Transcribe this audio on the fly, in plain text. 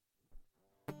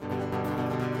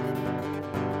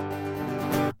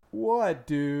What,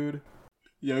 dude?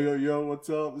 Yo, what's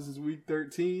up? This is week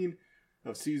 13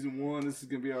 of season 1. This is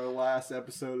going to be our last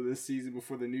episode of this season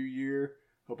before the new year.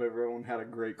 Hope everyone had a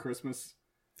great Christmas.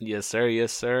 Yes,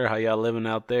 sir. How y'all living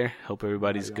out there? Hope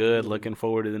everybody's good. Looking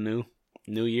forward to the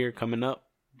new year coming up.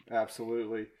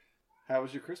 Absolutely. How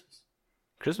was your Christmas?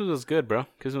 Christmas was good, bro.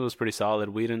 Christmas was pretty solid.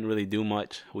 We didn't really do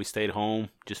much. We stayed home,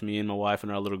 just me and my wife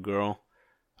and our little girl.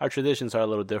 Our traditions are a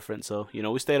little different, so,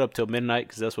 we stayed up till midnight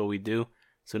because that's what we do.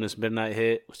 As soon as midnight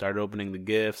hit, we started opening the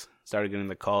gifts, started getting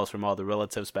the calls from all the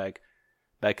relatives back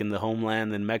in the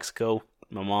homeland in Mexico.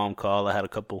 My mom called. I had a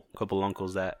couple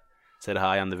uncles that said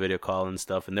hi on the video call and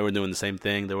stuff, and they were doing the same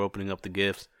thing. They were opening up the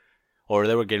gifts, or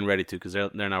they were getting ready to because they're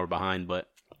an hour behind, but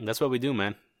that's what we do,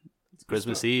 man.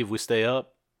 Christmas Eve, we stay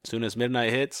up. As soon as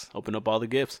midnight hits, open up all the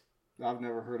gifts. I've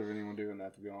never heard of anyone doing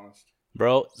that, to be honest.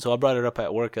 Bro, so I brought it up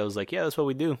at work. I was like, yeah, that's what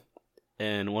we do.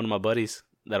 And one of my buddies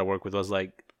that I work with was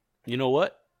like, you know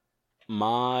what?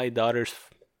 My daughter's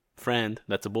friend,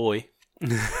 that's a boy.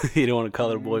 You don't want to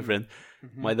call her a boyfriend.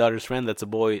 Mm-hmm. My daughter's friend, that's a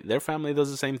boy. Their family does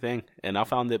the same thing. And I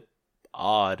found it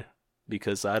odd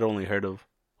because I'd only heard of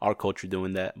our culture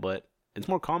doing that. But it's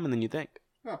more common than you think.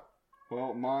 Oh.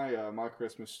 Well, my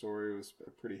Christmas story was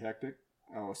pretty hectic.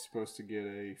 I was supposed to get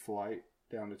a flight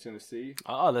down to Tennessee.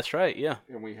 Oh, that's right, yeah.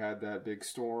 And we had that big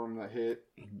storm that hit.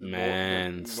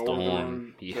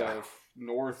 Storm. Yeah.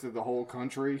 North of the whole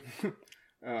country.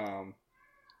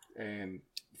 And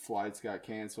flights got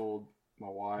canceled. My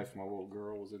wife, my little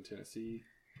girl was in Tennessee.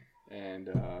 And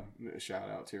shout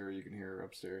out to her. You can hear her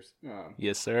upstairs.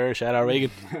 Yes, sir. Shout out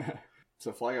Reagan.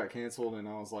 So flight got canceled, and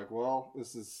I was like, well,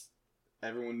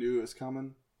 everyone knew it was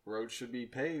coming. Roads should be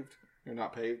paved. They're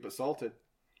not paved, but salted.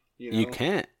 You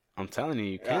can't. I'm telling you,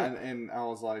 you can't. And I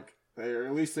was like, or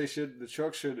at least the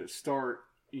truck should start,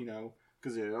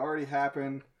 because it had already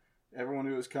happened. Everyone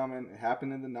knew it was coming. It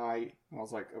happened in the night. I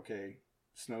was like, okay,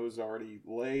 snow's already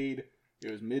laid.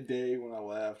 It was midday when I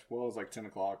left. Well, it was like 10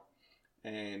 o'clock.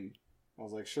 And I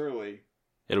was like, surely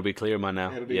it'll be clear by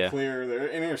now. It'll be clear.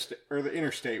 The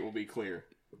interstate will be clear.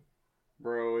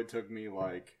 Bro, it took me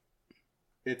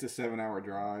it's a 7-hour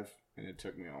drive, and it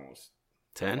took me almost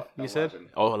 10, 11. You said?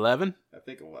 Oh, 11? I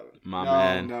think 11.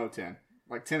 Man. No, 10.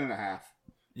 Like 10 and a half.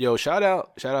 Yo, shout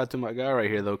out to my guy right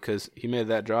here, though, because he made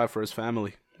that drive for his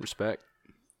family. Respect.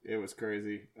 It was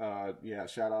crazy. Yeah,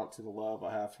 shout out to the love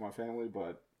I have for my family,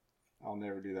 but I'll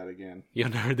never do that again. You'll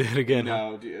never do it again?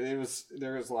 No, there was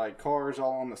cars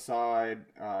all on the side.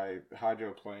 I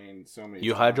hydroplaned so many times.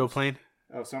 You hydroplaned?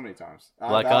 Oh, so many times.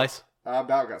 Black ice? I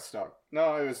about got stuck.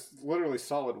 No, it was literally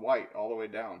solid white all the way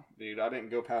down. Dude, I didn't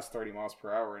go past 30 miles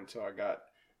per hour until I got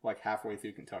halfway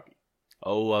through Kentucky.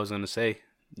 Oh, I was going to say,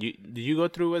 did you go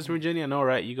through West Virginia? No,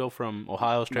 right? You go from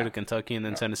Ohio straight to Kentucky and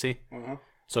then Tennessee? Uh-huh.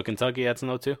 So Kentucky had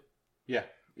snow too? Yeah.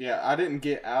 Yeah, I didn't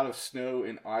get out of snow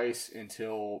and ice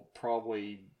until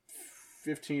probably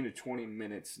 15 to 20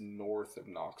 minutes north of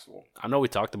Knoxville. I know we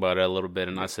talked about it a little bit,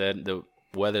 and I said the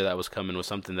weather that was coming was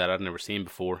something that I'd never seen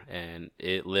before, and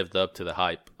it lived up to the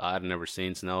hype. I'd never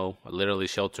seen snow. I literally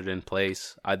sheltered in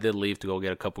place. I did leave to go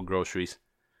get a couple groceries.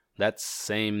 That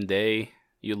same day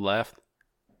you left,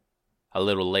 a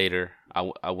little later,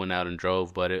 I went out and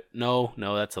drove, but no,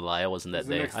 that's a lie. It wasn't that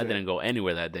day. I didn't go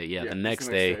anywhere that day. Yeah, the next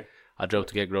day, I drove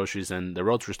to get groceries, and the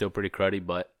roads were still pretty cruddy,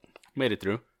 but made it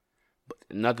through. But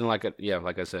nothing like it. Yeah,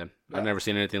 like I said, I've never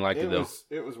seen anything like it though.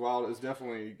 It was wild. It was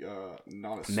definitely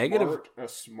not a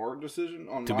smart decision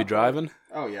on to be driving.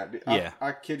 Oh yeah, yeah.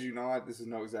 I kid you not. This is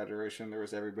no exaggeration. There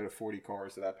was every bit of 40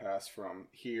 cars that I passed from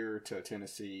here to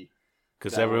Tennessee.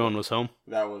 Because everyone was home.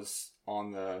 That was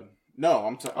on the. No,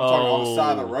 I'm talking on the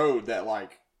side of the road that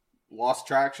lost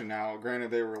traction. Now,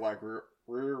 granted, they were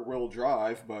rear wheel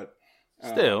drive, but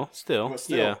still,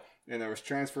 yeah. And there was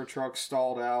transfer trucks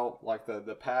stalled out.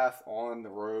 The path on the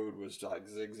road was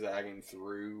zigzagging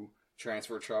through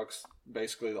transfer trucks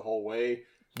basically the whole way.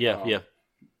 Yeah, yeah.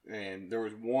 And there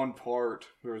was one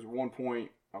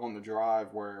point on the drive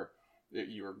where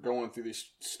you were going through these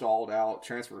stalled out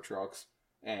transfer trucks,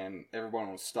 and everyone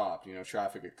was stopped.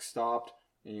 Traffic had stopped,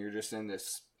 and you're just in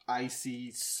this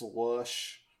icy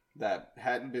slush that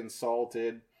hadn't been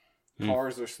salted.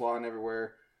 Cars are sliding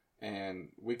everywhere. And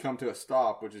we come to a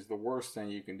stop, which is the worst thing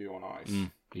you can do on ice.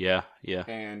 Yeah, yeah.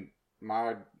 And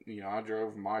I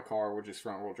drove my car, which is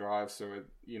front wheel drive, so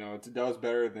it does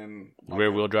better than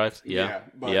rear wheel drive. Yeah,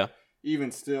 but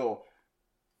even still,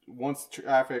 once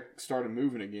traffic started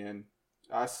moving again,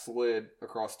 I slid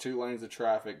across 2 lanes of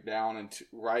traffic down and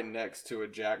right next to a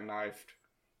jackknifed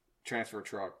transfer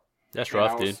truck. That's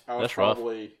rough, dude. That's rough.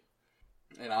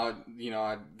 And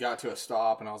I got to a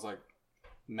stop, and I was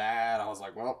mad. I was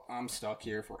like, well, I'm stuck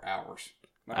here for hours.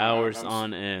 Hours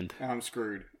on end. I'm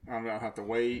screwed. I'm gonna have to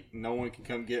wait. No one can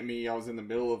come get me. I was in the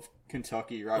middle of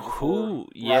Kentucky right before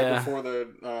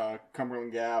the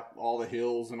Cumberland Gap, all the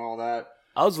hills and all that.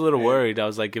 I was a little worried. I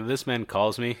was like, if this man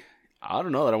calls me, I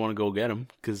don't know that I want to go get him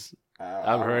because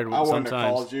I've heard I wouldn't sometimes.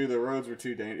 have called you. The roads were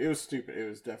too dangerous. It was stupid. It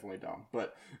was definitely dumb.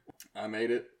 But I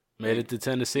made it. Made it to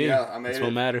Tennessee. Yeah, I made it. That's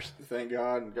what matters. Thank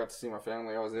God. And got to see my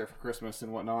family. I was there for Christmas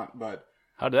and whatnot. But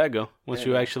how did that go? Once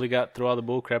you actually got through all the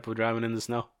bull crap of driving in the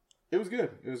snow? It was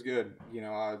good. It was good. You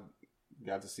know, I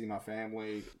got to see my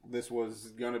family. This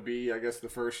was going to be, I guess, the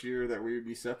first year that we would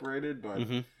be separated. But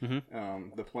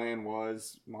the plan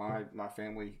was my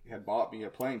family had bought me a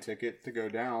plane ticket to go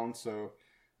down so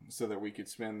that we could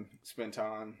spend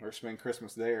time or spend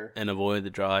Christmas there. And avoid the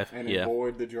drive. And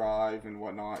avoid the drive and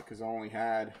whatnot because I only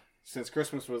had, since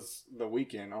Christmas was the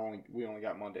weekend, we only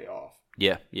got Monday off.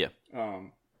 Yeah.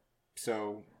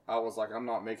 So I was like, I'm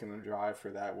not making the drive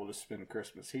for that. We'll just spend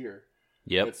Christmas here.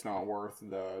 Yep. It's not worth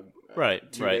the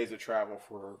 2 days of travel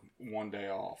for 1 day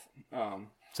off.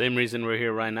 Same reason we're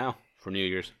here right now for New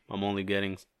Year's.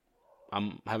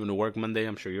 I'm having to work Monday.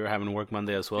 I'm sure you're having to work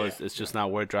Monday as well. Yeah. It's just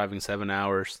not worth driving 7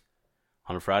 hours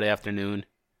on a Friday afternoon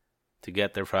to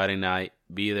get there Friday night,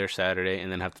 be there Saturday,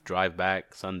 and then have to drive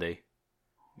back Sunday.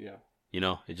 Yeah. You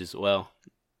know, it just,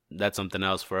 that's something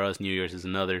else for us. New Year's is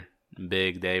another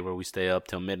big day where we stay up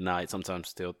till midnight,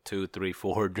 sometimes till 2, 3,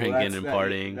 4, drinking and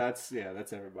partying. That's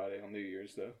everybody on New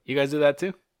Year's though. You guys do that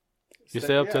too? You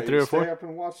stay up till 3 or 4? Stay up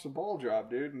and watch the ball drop,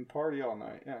 dude, and party all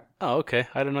night. Yeah. Oh, okay.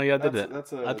 I didn't know y'all did that.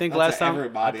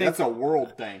 That's a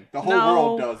world thing. The whole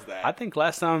world does that. I think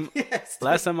last time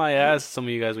I asked some of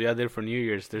you guys what y'all did for New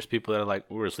Year's, there's people that are like,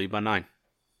 we were asleep by 9.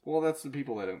 Well, that's the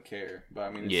people that don't care. But I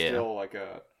mean, it's still like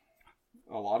a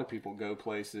lot of people go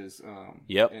places.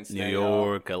 New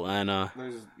York, Atlanta.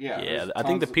 I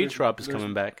think the Peach Drop is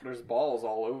coming back. There's balls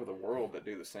all over the world that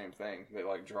do the same thing. They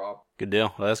like drop. Good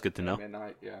deal. Well, that's good to know.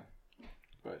 Midnight, yeah.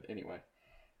 But anyway.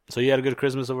 So you had a good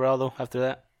Christmas overall, though. After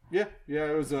that. Yeah.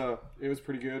 It was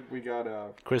pretty good. We got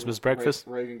Christmas breakfast.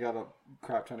 Reagan got a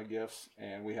crap ton of gifts,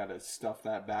 and we had to stuff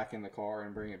that back in the car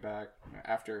and bring it back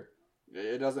after.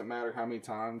 It doesn't matter how many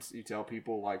times you tell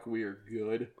people like we are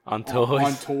good on toys.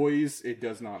 On toys, it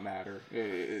does not matter.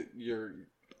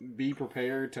 Be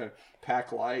prepared to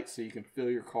pack light so you can fill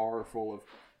your car full of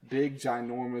big,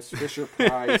 ginormous Fisher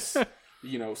Price,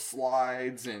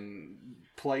 slides and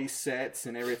play sets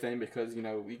and everything because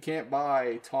you can't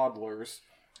buy toddlers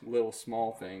little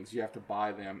small things. You have to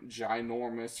buy them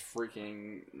ginormous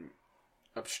freaking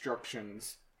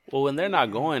obstructions. Well, when they're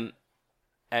not going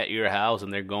at your house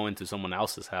and they're going to someone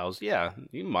else's house, you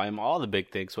can buy them all the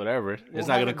big things, whatever. It's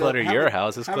not going to clutter your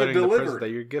house. It's cluttering the person that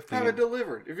you're gifting. Have it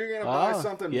delivered. If you're going to buy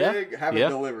something big, have it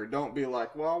delivered. Don't be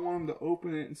like, well, I want them to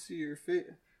open it and see your fit.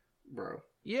 Bro.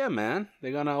 Yeah, man.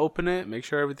 They're going to open it, make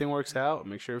sure everything works out,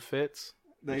 make sure it fits,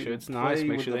 make sure it's nice,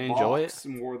 make sure they enjoy it.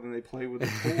 More than they play with a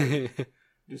toy.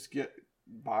 Just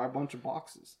buy a bunch of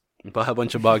boxes. Buy a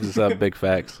bunch of boxes of big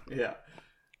facts. Yeah.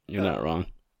 You're not wrong.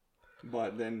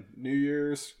 But then New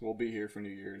Year's, we'll be here for New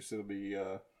Year's. It'll be,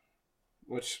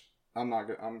 which I'm not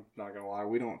gonna lie,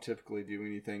 we don't typically do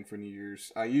anything for New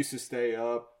Year's. I used to stay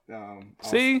up.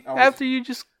 After you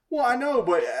just. Well, I know,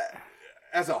 but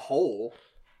as a whole,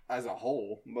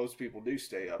 most people do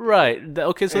stay up. Right.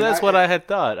 Okay, so that's what I had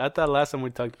thought. I thought last time we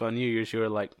talked about New Year's, you were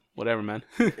like, whatever, man.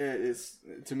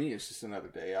 To me, it's just another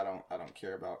day. I don't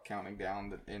care about counting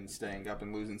down and staying up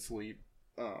and losing sleep.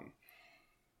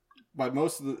 But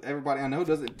everybody I know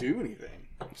doesn't do anything.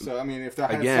 So I mean, if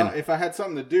I had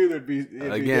something to do, it'd be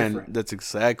different. That's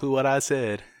exactly what I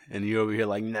said. And you're over here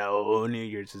like, no, New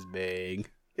Year's is big.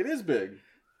 It is big.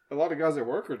 A lot of guys at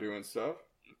work are doing stuff.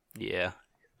 Yeah,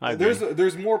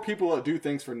 there's more people that do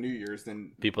things for New Year's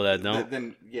than people that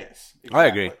don't. Yes,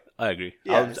 exactly. I agree.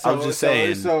 Yeah, I was just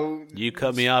saying. So you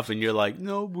cut me off, and you're like,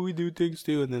 no, but we do things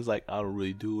too. And then it's like, I don't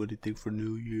really do anything for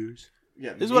New Year's.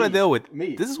 Yeah, this is what I deal with.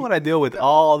 This is what I deal with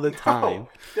all the time.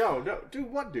 No,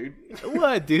 dude, what, dude?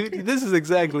 What, dude? This is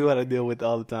exactly what I deal with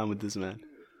all the time with this man.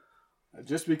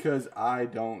 Just because I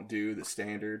don't do the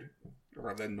standard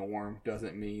or the norm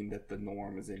doesn't mean that the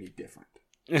norm is any different.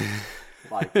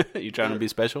 Like, you trying to be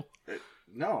special?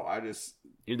 No,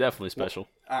 You're definitely special.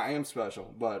 Well, I am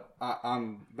special, but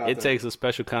I'm. It takes a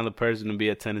special kind of person to be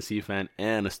a Tennessee fan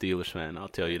and a Steelers fan. I'll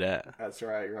tell you that. That's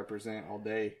right. Represent all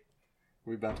day.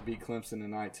 We're about to beat Clemson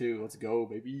tonight, too. Let's go,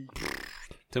 baby.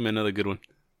 Tell me another good one.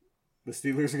 The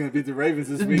Steelers are going to beat the Ravens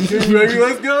this week, too, baby.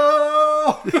 Let's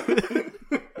go!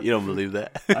 You don't believe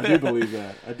that? I do believe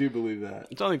that.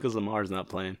 It's only because Lamar's not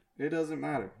playing. It doesn't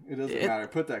matter.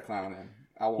 Put that clown in.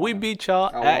 We beat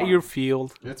y'all at your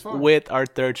field with our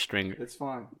third stringer. It's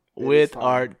fine. With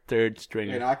our third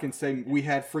stringer. And I can say we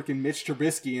had freaking Mitch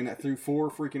Trubisky in that threw 4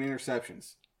 freaking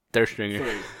interceptions. Third stringer.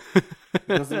 3. It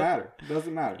doesn't matter. It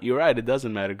doesn't matter. You're right. It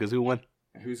doesn't matter because who won?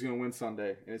 Who's going to win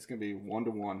Sunday? And it's going to be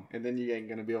 1-1. And then you ain't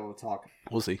going to be able to talk.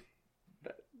 We'll see.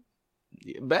 Bet.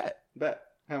 Yeah, bet.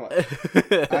 How much?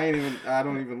 I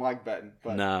don't even like betting.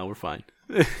 But nah, we're fine.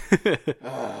 I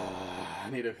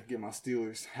need to get my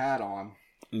Steelers hat on.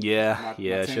 Yeah,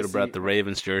 I should have brought the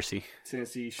Ravens jersey.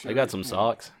 Tennessee shirt. I got some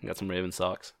socks. I got some Ravens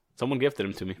socks. Someone gifted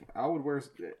them to me. I would wear,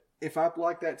 if I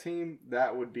liked that team,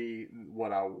 that would be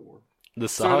what I wore. The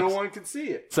socks? So no one could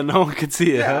see it. So no one could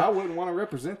see it, Yeah, huh? I wouldn't want to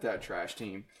represent that trash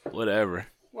team. Whatever.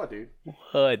 What, dude?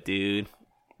 What, dude?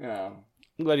 Yeah.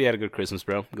 I'm glad you had a good Christmas,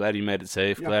 bro. Glad you made it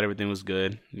safe. Yeah. Glad everything was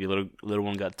good. Your little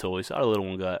one got toys. Our little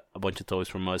one got a bunch of toys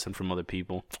from us and from other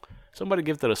people. Somebody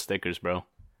gifted us stickers, bro.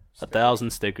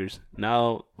 1,000 stickers.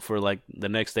 Now, for like the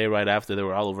next day right after, they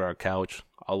were all over our couch,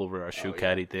 all over our shoe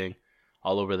caddy thing,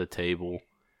 all over the table.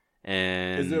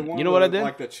 And is it one you know of what the, I did?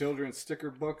 Like the children's sticker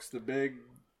books, the big.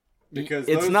 Because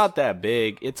it's not that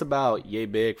big. It's about yay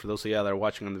big. For those of y'all that are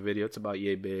watching on the video, it's about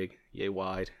yay big, yay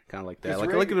wide, kind of like that.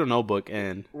 Like look at a notebook.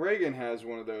 And Reagan has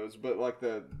one of those, but like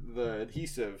the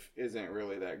adhesive isn't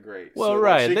really that great. Well, so,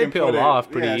 right, like, they peel off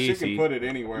pretty easy. She can put it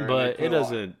anywhere, but it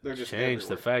doesn't change everywhere.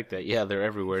 the fact that they're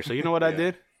everywhere. So you know what I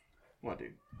did? What,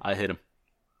 dude? I hit him.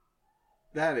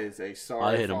 That is a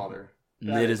sorry father.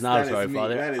 It is not a sorry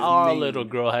father. Our little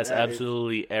girl has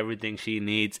absolutely everything she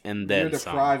needs, and then you're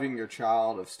depriving your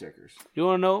child of stickers. You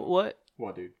want to know what?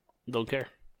 What, dude? Don't care.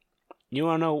 You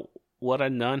want to know what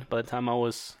I'd done by the time I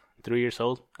was 3 years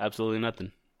old? Absolutely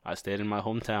nothing. I stayed in my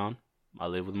hometown. I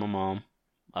lived with my mom.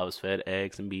 I was fed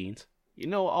eggs and beans. You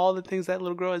know all the things that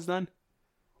little girl has done?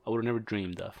 I would have never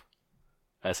dreamed of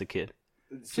as a kid.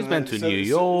 She's been to New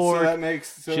York. So that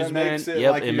makes it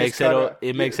like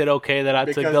it makes it okay that I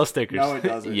took those stickers. No, it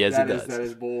doesn't. Yes, it does. That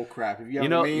is bull crap. If you have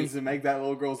the means to make that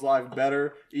little girl's life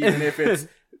better, even if it's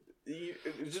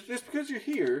just because you're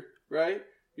here, right?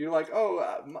 You're like,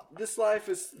 this life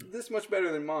is this much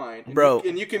better than mine, bro.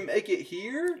 And you can make it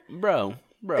here, bro.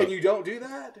 And you don't do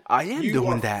that. I am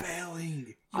doing that.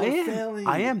 Failing. I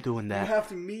am doing that. You have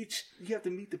to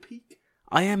meet the peak.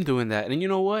 I am doing that, and you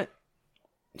know what?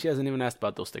 She hasn't even asked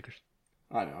about those stickers.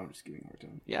 I know. I'm just giving her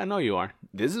time. Yeah, I know you are.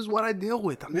 This is what I deal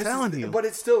with. I'm telling you. But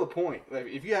it's still a point. Like,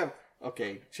 if you have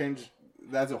change.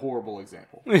 That's a horrible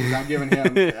example. I'm giving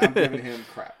him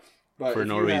crap. But for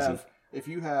no reason. If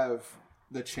you have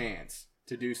the chance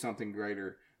to do something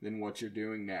greater than what you're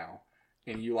doing now,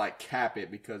 and you cap it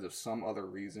because of some other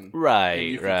reason, right? And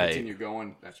you can continue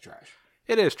going. That's trash.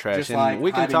 It is trash, Just and like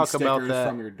we can talk about that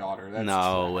from your daughter. That's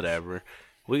trash. Whatever.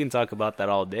 We can talk about that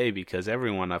all day because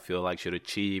everyone, I feel like, should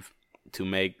achieve to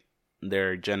make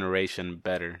their generation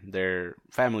better, their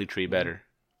family tree better.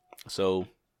 So,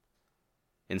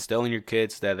 instill in your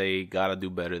kids that they gotta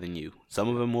do better than you. Some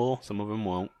of them will, some of them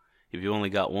won't. If you only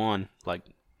got one, like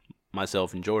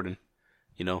myself and Jordan,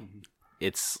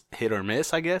 it's hit or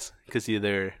miss, I guess, because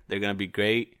either they're gonna be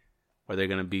great or they're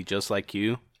gonna be just like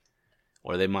you,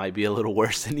 or they might be a little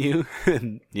worse than you,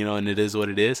 and it is what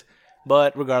it is.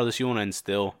 But regardless, you want to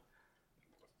instill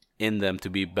in them to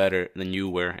be better than you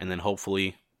were. And then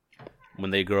hopefully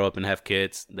when they grow up and have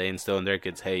kids, they instill in their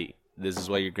kids, hey, this is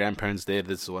what your grandparents did.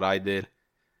 This is what I did.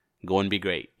 Go and be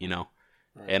great, Right.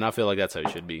 And I feel like that's how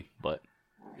it should be. But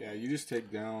yeah, you just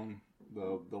take down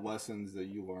the lessons that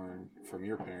you learn from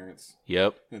your parents.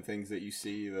 Yep. And things that you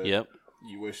see that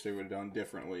you wish they would have done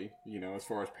differently, as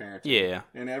far as parenting. Yeah.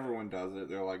 And everyone does it.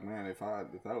 They're like, man, if I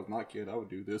was my kid, I would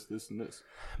do this, this, and this.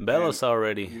 Bella's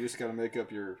already. You just got to make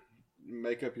up your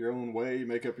own way,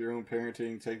 make up your own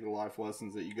parenting, take the life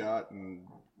lessons that you got, and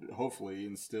hopefully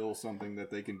instill something that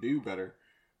they can do better.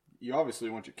 You obviously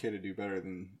want your kid to do better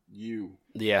than you.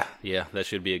 Yeah, that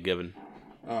should be a given.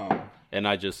 And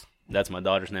that's my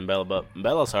daughter's name, Bella, but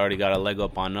Bella's already got a leg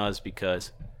up on us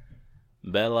because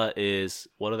Bella is,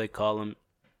 what do they call him?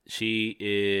 So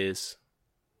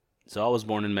I was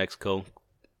born in Mexico.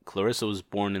 Clarissa was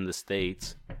born in the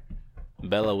States.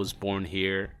 Bella was born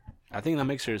here. I think that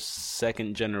makes her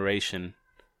second generation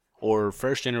or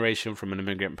first generation from an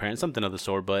immigrant parent, something of the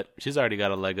sort, but she's already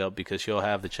got a leg up because she'll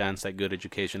have the chance at good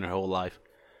education her whole life.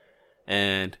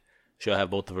 And she'll have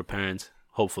both of her parents,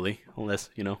 hopefully, unless,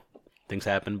 things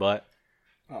happen, but...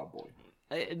 Oh, boy.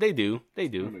 They do.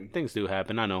 Things do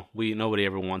happen. I know. Nobody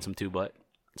ever wants them to, but...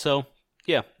 So,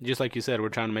 yeah, just like you said, we're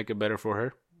trying to make it better for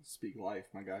her. Speak life,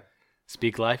 my guy.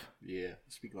 Speak life? Yeah,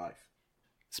 speak life.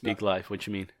 Speak life. What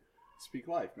you mean? Speak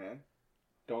life, man.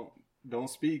 Don't don't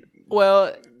speak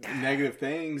Well, negative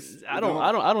things. I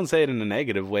don't say it in a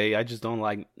negative way. I just don't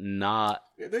like not.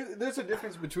 There's a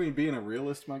difference between being a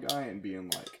realist, my guy, and being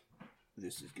like,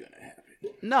 this is gonna happen.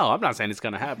 No, I'm not saying it's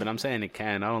gonna happen. I'm saying it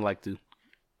can. I don't like to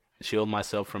shield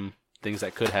myself from things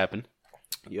that could happen.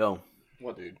 Yo.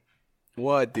 What, dude?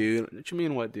 What, dude? What you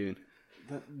mean, what, dude?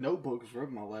 That notebook was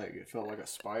rubbing my leg. It felt like a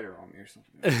spider on me or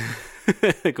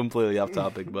something. Completely off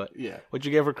topic, but yeah. What'd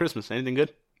you get for Christmas? Anything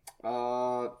good?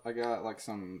 I got like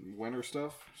some winter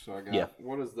stuff. So I got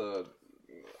what is the?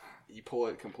 You pull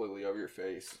it completely over your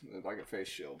face, like a face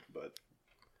shield. But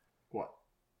what?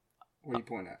 What are you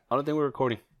pointing at? I don't think we're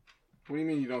recording. What do you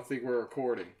mean you don't think we're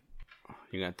recording?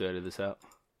 You're gonna have to edit this out.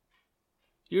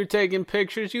 You're taking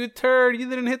pictures, you turd. You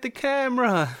didn't hit the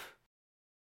camera.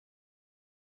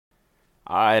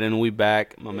 Alright, and we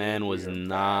back. My man was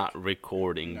not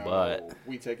recording, no, but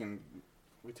we taking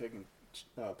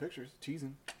pictures,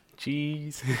 cheesing.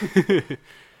 Cheese.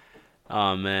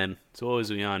 Oh man, so what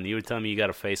was we on? You were telling me you got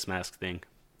a face mask thing.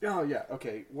 Oh yeah,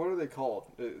 okay. What are they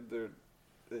called? They're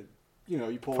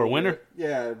you pull for winter.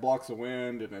 Yeah, it blocks the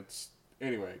wind, and it's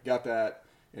anyway. Got that,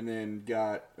 and then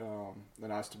got the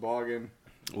nice toboggan.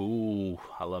 Ooh,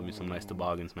 I love me some nice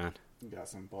toboggans, man. Got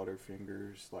some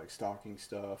Butterfingers, like stocking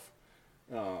stuff.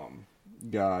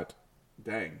 Got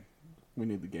dang, we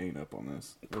need the gain up on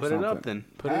this. Put it up then.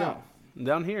 Put it up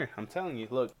down here. I'm telling you.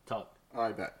 Look, talk.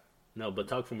 I bet. No, but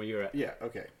talk from where you're at. Yeah.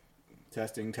 Okay.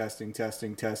 Testing. That's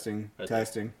testing.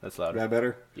 That's louder. Is that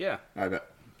better? Yeah. I bet.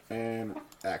 And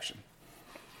action.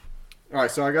 All right,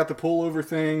 so I got the pullover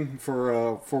thing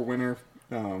for winter.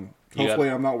 Hopefully,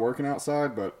 I'm not working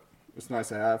outside, but it's nice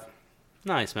to have.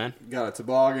 Nice, man. Got a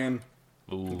toboggan.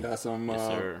 Ooh. Got some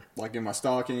yes, like in my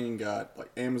stocking. Got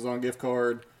like Amazon gift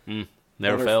card.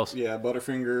 Never fails. Yeah,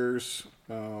 Butterfingers.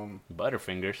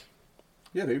 Butterfingers.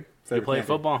 Yeah, dude. You play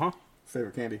football, huh?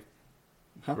 Favorite candy.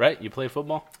 Huh? Right? You play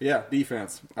football? Yeah,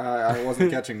 defense. I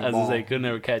wasn't catching the ball. I was going to say, could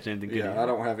never catch anything. Yeah, I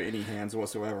don't have any hands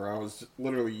whatsoever. I was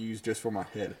literally used just for my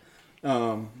head.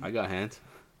 I got hands.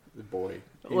 Boy,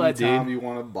 What, anytime dude? you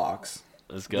want to box.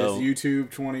 Let's go. This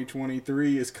YouTube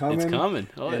 2023 is coming. It's coming.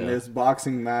 Oh, and this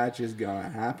boxing match is gonna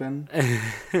happen.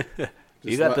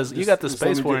 You got the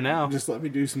space for it now. Just let me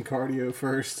do some cardio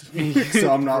first,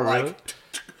 so I'm not like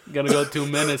gonna go 2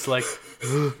 minutes like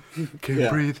can't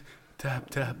breathe.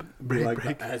 Tap, break, like,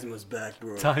 break. My asthma's back,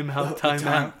 bro. Time out.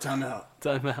 Time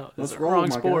out. Let's roll, wrong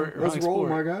my sport. guy. Let's roll,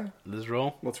 my guy. Let's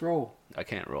roll. Let's roll. I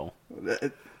can't roll.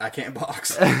 I can't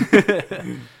box.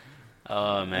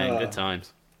 Oh man, good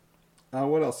times.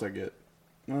 What else I get?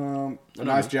 A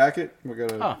nice jacket. We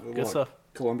got a good stuff.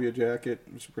 Columbia jacket.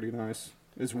 It's pretty nice.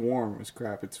 It's warm as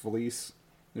crap. It's fleece.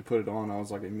 They put it on. I was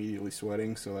like immediately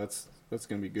sweating. So that's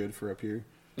gonna be good for up here.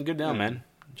 Good down, man.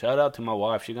 Shout out to my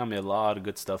wife. She got me a lot of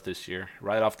good stuff this year.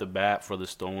 Right off the bat for the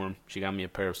storm, she got me a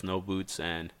pair of snow boots,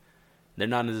 and they're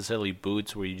not necessarily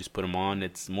boots where you just put them on.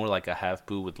 It's more like a half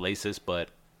boot with laces, but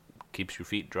keeps your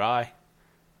feet dry.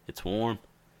 It's warm.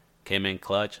 Came in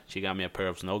clutch. She got me a pair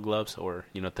of snow gloves, or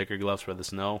thicker gloves for the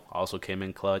snow. Also came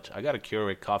in clutch. I got a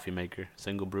Keurig coffee maker,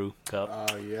 single brew cup.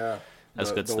 Oh yeah. That's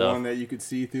good the stuff. The one that you could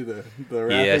see through the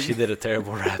wrapping. Yeah, she did a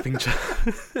terrible wrapping job.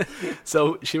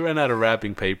 So she ran out of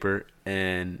wrapping paper,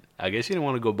 and I guess she didn't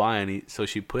want to go buy any, so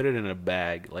she put it in a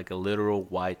bag, like a literal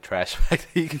white trash bag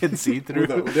that you can see through.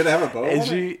 Did it have a bow on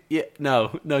it? Yeah,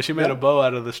 no, she made a bow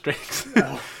out of the strings.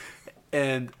 No.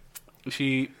 And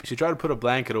she tried to put a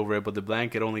blanket over it, but the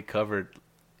blanket only covered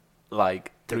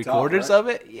like three-quarters of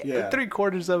it. Yeah,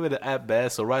 3/4 of it at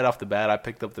best. So right off the bat, I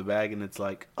picked up the bag, and it's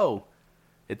like, oh,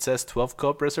 it says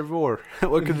 12-cup reservoir.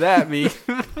 What could that mean?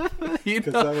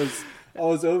 Because I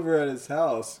was over at his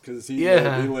house because he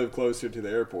lived closer to the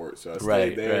airport, so I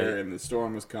stayed there, and the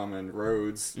storm was coming.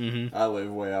 Roads. Mm-hmm. I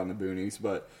live way out in the boonies,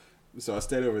 so I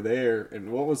stayed over there.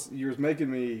 And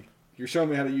you're showing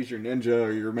me how to use your Ninja,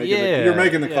 or you're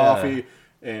making the coffee.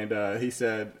 And he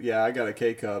said, "Yeah, I got a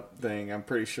K-cup thing. I'm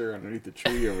pretty sure underneath the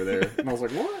tree over there." And I was like,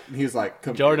 "What?" And he was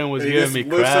like, Jordan was giving me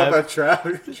crap. Lifts up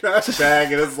a trash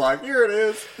bag, and it's like, "Here it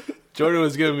is." Jordan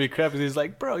was giving me crap, and he's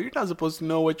like, "Bro, you're not supposed to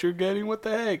know what you're getting. What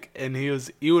the heck?" And he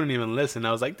wouldn't even listen.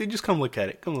 I was like, "Dude, just come look at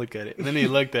it. Come look at it." And then he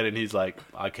looked at it, and he's like,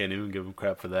 "I can't even give him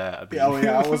crap for that."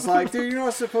 I was like, "Dude, you're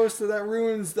not supposed to. That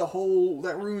ruins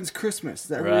Christmas.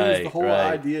 That ruins the whole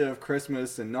idea of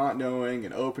Christmas and not knowing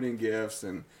and opening gifts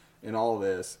and all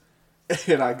this."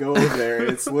 And I go over there, and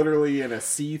it's literally in a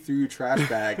see-through trash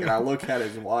bag, and I look at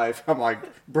his wife. I'm like,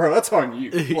 "Bro, that's on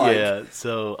you." Yeah,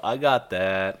 so I got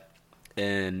that,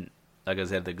 and like I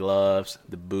said, the gloves,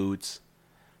 the boots.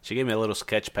 She gave me a little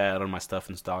sketch pad on my stuff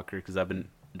and stalker because I've been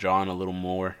drawing a little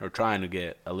more or trying to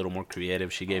get a little more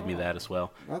creative. She gave me that as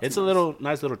well. It's a nice.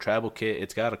 nice little travel kit.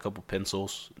 It's got a couple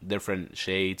pencils, different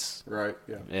shades, Right,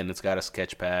 yeah. and it's got a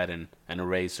sketch pad and an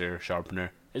eraser,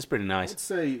 sharpener. It's pretty nice. I'd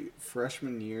say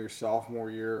freshman year,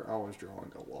 sophomore year, I was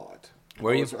drawing a lot.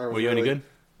 Were you any good?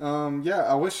 Yeah,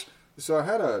 I wish. So I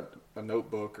had a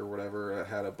notebook or whatever. That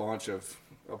had a bunch of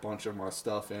my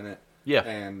stuff in it. Yeah.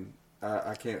 And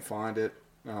I can't find it.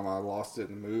 I lost it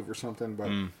in the move or something. But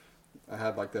I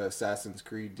had like the Assassin's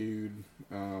Creed dude.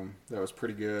 That was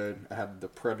pretty good. I had the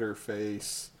Predator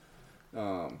face.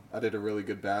 I did a really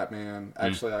good Batman.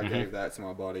 Actually, I gave that to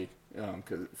my buddy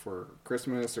for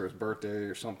Christmas or his birthday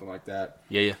or something like that.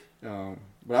 Yeah.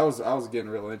 But I was getting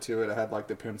real into it. I had like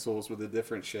the pencils with the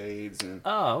different shades, and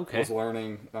Okay. I was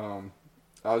learning.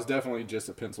 I was definitely just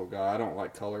a pencil guy. I don't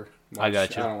like color much. I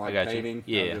got you. I don't like painting.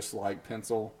 Yeah. I just like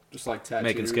pencil. Just like tattoos.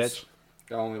 Making sketch.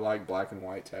 I only like black and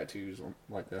white tattoos.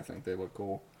 Like I think they look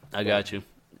cool. I got you.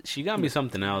 She got me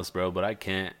something else, bro, but I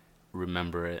can't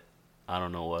remember it. I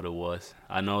don't know what it was.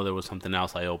 I know there was something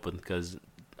else I opened because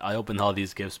I opened all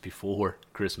these gifts before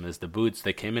Christmas. The boots,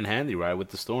 they came in handy, right, with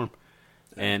the storm.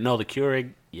 And no, the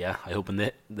Keurig, yeah, I opened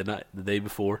it the day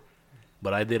before.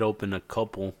 But I did open a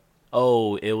couple.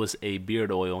 Oh, it was a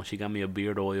beard oil. She got me a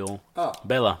beard oil. Oh.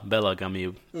 Bella got me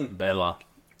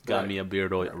a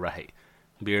beard oil, right.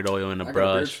 Beard oil and a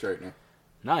brush. I got a beard straightener.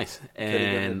 Nice.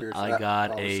 And I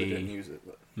got a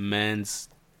men's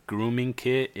grooming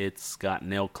kit. It's got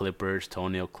nail clippers,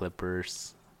 toenail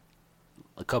clippers,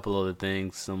 a couple other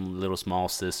things, some little small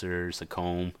scissors, a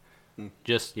comb.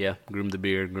 Just, groom the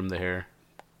beard, groom the hair,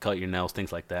 cut your nails,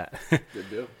 things like that. Good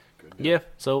deal. Yeah,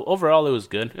 so overall it was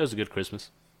good. It was a good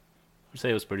Christmas. I'd say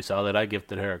it was pretty solid. I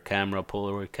gifted her a camera,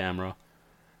 Polaroid camera,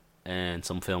 and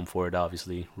some film for it,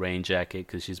 obviously. Rain jacket,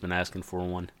 because she's been asking for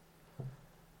one.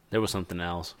 There was something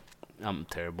else. I'm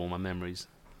terrible. My memory's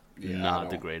not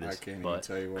the greatest. I can't but even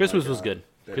tell you what Christmas was good.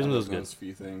 Christmas was good. Those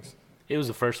few things. It was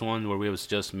the first one where it was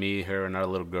just me, her, and our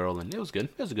little girl, and it was good.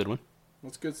 It was a good one.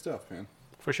 That's good stuff, man.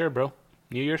 For sure, bro.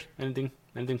 New Year's? Anything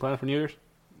planned for New Year's?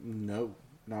 No,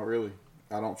 not really.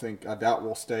 I doubt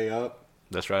we'll stay up.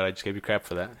 That's right. I just gave you crap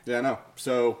for that. Yeah, I know.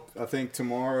 So I think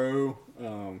tomorrow,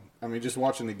 just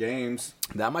watching the games.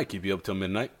 That might keep you up till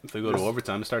midnight. If they go to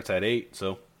overtime, it starts at 8.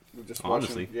 So,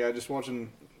 honestly. Just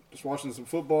watching some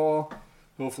football.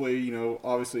 Hopefully,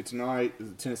 obviously tonight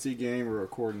is a Tennessee game. We're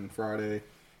recording Friday.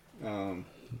 I'm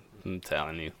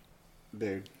telling you.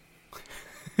 Dude.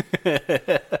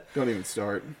 Don't even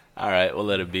start. All right, we'll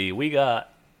let it be. We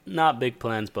got not big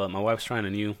plans, but my wife's trying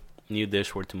a new dish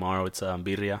for tomorrow. It's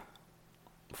birria.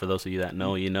 For those of you that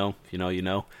know, you know. If you know, you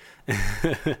know.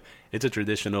 It's a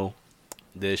traditional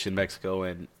dish in Mexico,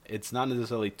 and it's not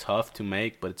necessarily tough to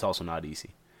make, but it's also not easy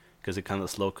because it kind of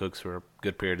slow cooks for a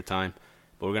good period of time.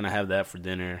 But we're going to have that for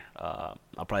dinner. I'll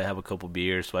probably have a couple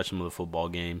beers, watch some of the football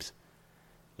games,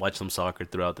 watch some soccer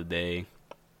throughout the day,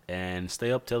 and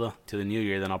stay up till the New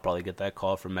Year. Then I'll probably get that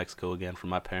call from Mexico again from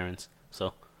my parents.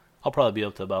 So I'll probably be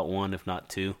up to about 1, if not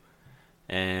 2.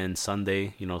 And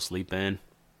Sunday, sleep in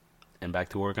and back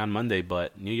to work on Monday.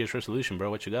 But New Year's resolution,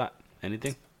 bro, what you got?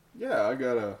 Anything? Yeah, I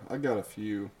got a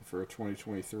few for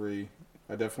 2023.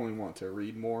 I definitely want to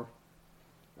read more.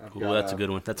 That's a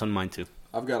good one. That's on mine too.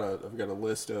 I've got a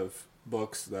list of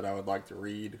books that I would like to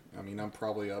read. I mean, I'm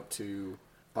probably up to,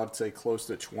 I'd say, close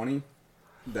to 20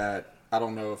 that I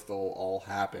don't know if they'll all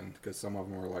happen because some of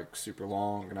them are like super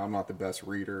long and I'm not the best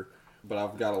reader. But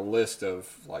I've got a list of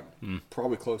like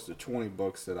probably close to 20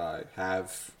 books that I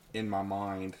have in my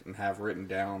mind and have written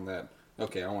down that,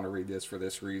 okay, I want to read this for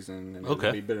this reason and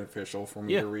it'll be beneficial for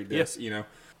me to read this,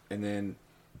 and then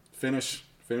finish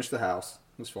the house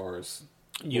as far as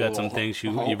you got some things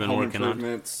you've been working on,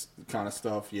 kind of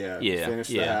stuff. Finish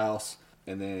the house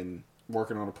and then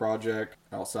working on a project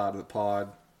outside of the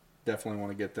pod. Definitely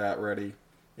want to get that ready,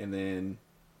 and then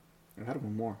I had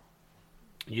one more.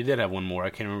 You did have one more. I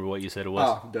can't remember what you said it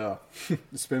was. Oh, duh.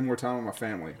 Spend more time with my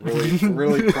family.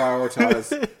 Really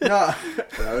prioritize. No,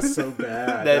 that was so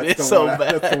bad. That's so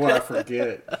bad. That's the one I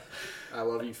forget. I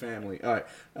love you, family. All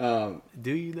right.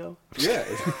 Do you, though? Yeah.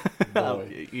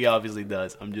 He obviously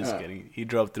does. I'm just kidding. He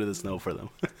drove through the snow for them.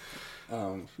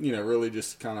 Really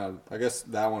just kind of, I guess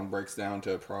that one breaks down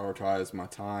to prioritize my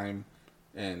time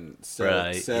and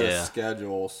set a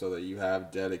schedule so that you have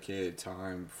dedicated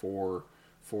time for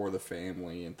the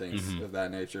family and things of that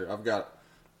nature. I've got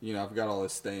all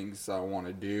these things I want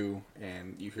to do,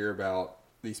 and you hear about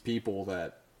these people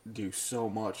that do so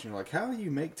much, and you're like, how do you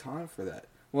make time for that?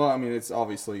 Well, I mean, it's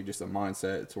obviously just a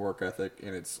mindset, it's work ethic,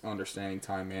 and it's understanding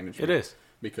time management. It is.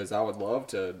 Because I would love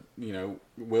to,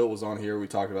 Will was on here, we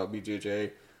talked about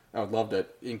BJJ. I would love to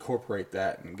incorporate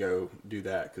that and go do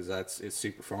that because it's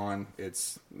super fun.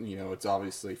 It's it's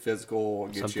obviously physical.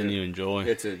 It gets Something you enjoy.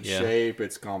 It's in shape.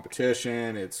 It's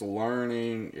competition. It's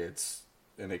learning. It's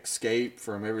an escape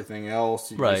from everything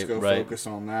else. You just go focus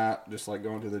on that, just like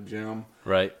going to the gym.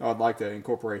 Right. I'd like to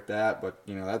incorporate that, but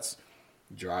that's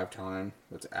drive time.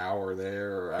 That's hour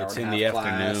there or hour it's and a half in the class.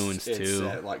 afternoons it's too.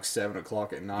 At like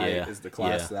 7:00 at night is the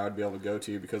class that I would be able to go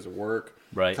to because of work.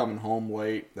 Right. Coming home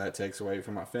late, that takes away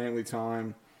from my family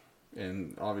time,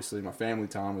 and obviously my family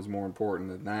time is more important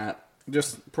than that.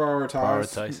 Just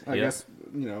prioritize. I guess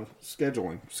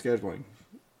scheduling.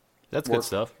 That's good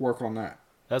stuff. Work on that.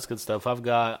 That's good stuff. I've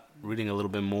got reading a little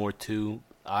bit more too.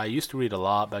 I used to read a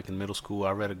lot back in middle school.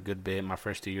 I read a good bit my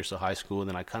first 2 years of high school.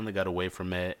 Then I kind of got away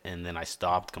from it, and then I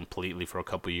stopped completely for a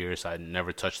couple years. I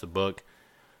never touched the book.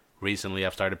 Recently,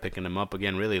 I've started picking them up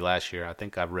again, really last year. I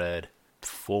think I've read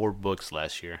 4 books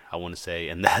last year, I want to say,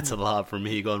 and that's a lot for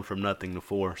me, going from nothing to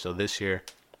 4. So this year,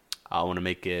 I want to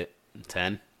make it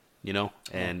 10,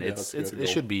 and it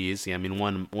should be easy. I mean,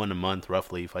 one a month,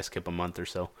 roughly, if I skip a month or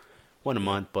so. One a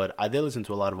month, but I did listen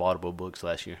to a lot of Audible books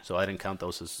last year, so I didn't count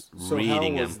those as reading them.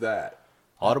 So how was that?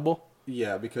 Audible?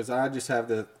 Yeah, because I just have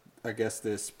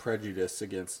this prejudice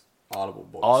against Audible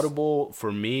books. Audible,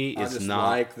 for me, is not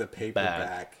like the paperback.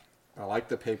 bad. I like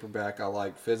the paperback. I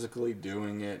like physically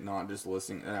doing it, not just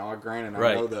listening. Now, granted,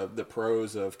 Right. I know the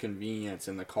pros of convenience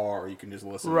in the car. You can just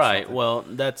listen Right. to something. Well,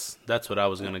 that's what I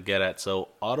was going to get at. So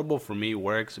Audible for me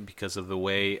works because of the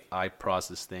way I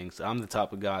process things. I'm the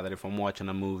type of guy that if I'm watching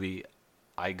a movie,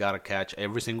 I got to catch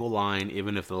every single line,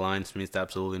 even if the line means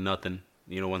absolutely nothing.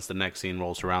 Once the next scene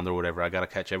rolls around or whatever, I got to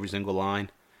catch every single line,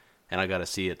 and I got to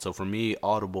see it. So for me,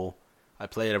 Audible, I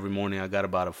play it every morning. I got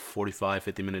about a 45,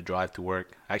 50-minute drive to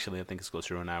work. Actually, I think it's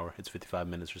closer to an hour. It's 55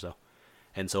 minutes or so.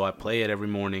 And so I play it every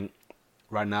morning.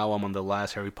 Right now, I'm on the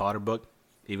last Harry Potter book,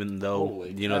 even though,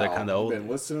 they're kind of old. You've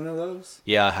been listening to those?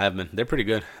 Yeah, I have been. They're pretty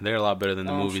good. They're a lot better than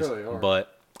the movies. I'm sure they are.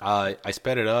 But I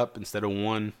sped it up instead of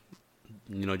 1,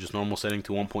 just normal setting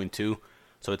to 1.2.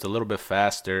 So it's a little bit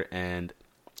faster, and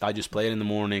I just play it in the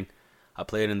morning. I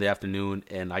play it in the afternoon,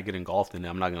 and I get engulfed in it.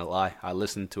 I'm not going to lie. I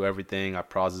listen to everything. I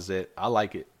process it. I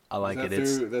like it.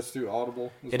 That's through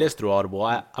Audible? It is through Audible.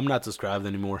 I'm not subscribed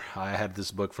anymore. I had this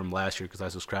book from last year because I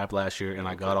subscribed last year, and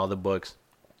I got all the books.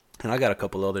 And I got a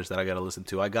couple others that I got to listen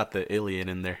to. I got the Iliad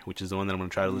in there, which is the one that I'm going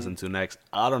to try to listen to next.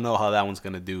 I don't know how that one's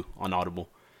going to do on Audible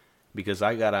because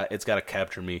it's got to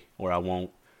capture me or I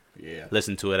won't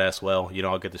listen to it as well.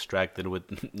 I'll get distracted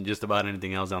with just about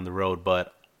anything else down the road.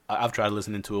 But I've tried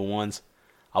listening to it once.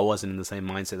 I wasn't in the same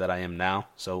mindset that I am now.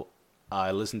 So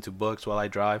I listen to books while I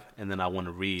drive, and then I want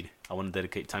to read. I want to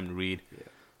dedicate time to read. Yeah.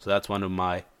 So that's one of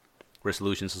my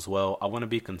resolutions as well. I want to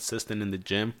be consistent in the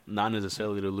gym, not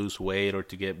necessarily to lose weight or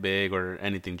to get big or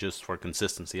anything, just for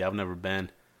consistency. I've never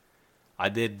been. I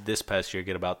did this past year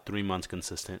get about 3 months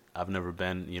consistent. I've never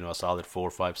been, a solid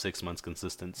 4, 5, 6 months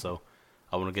consistent. So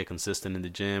I want to get consistent in the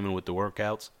gym and with the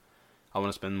workouts. I want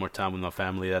to spend more time with my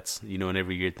family. That's, an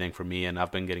every year thing for me, and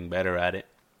I've been getting better at it.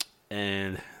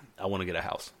 And I want to get a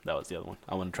house. That was the other one.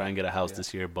 I want to try and get a house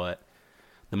this year, but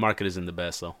the market isn't the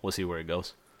best, so we'll see where it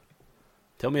goes.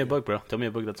 Tell me a book, bro. Tell me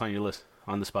a book that's on your list,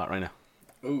 on the spot right now.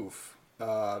 Oof.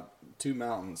 Two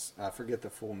Mountains. I forget the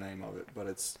full name of it, but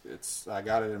it's. I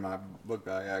got it in my book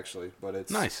bag actually, but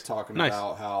it's talking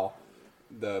about how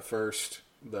the first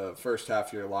half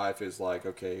of your life is like,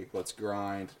 okay, let's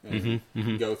grind and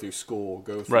go through school,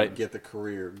 get the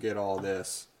career, get all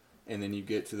this, and then you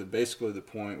get to basically the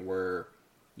point where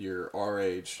you're our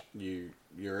age,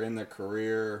 you're in the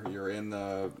career,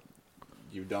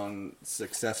 you've done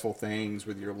successful things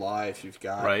with your life. You've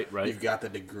got You've got the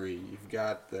degree. You've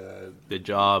got the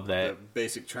job, the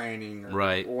basic training,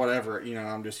 or whatever.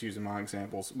 I'm just using my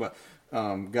examples, but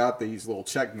got these little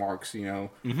check marks.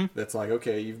 That's like,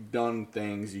 okay, you've done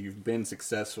things. You've been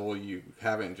successful. You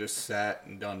haven't just sat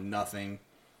and done nothing,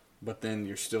 but then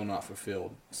you're still not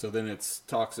fulfilled. So then it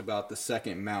talks about the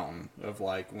second mountain of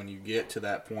like when you get to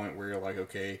that point where you're like,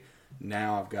 okay,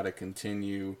 now I've got to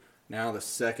continue. Now the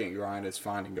second grind is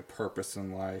finding a purpose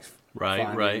in life.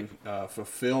 Finding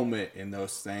fulfillment in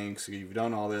those things. So you've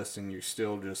done all this and you're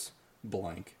still just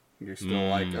blank. You're still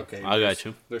like, okay, I got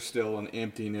you. There's still an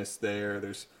emptiness there.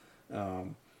 There's,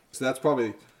 so that's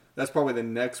probably the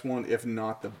next one, if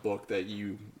not the book that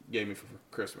you gave me for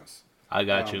Christmas. I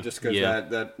got you. Just because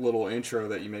that little intro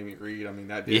that you made me read, I mean,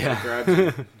 that did grab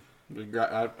you.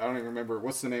 I don't even remember.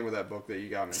 What's the name of that book that you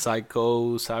got me?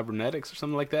 Cybernetics or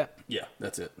something like that? Yeah,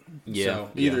 that's it. Yeah.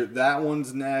 So either that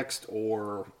one's next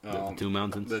or the Two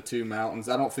Mountains. The Two Mountains.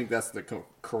 I don't think that's the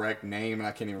correct name, and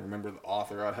I can't even remember the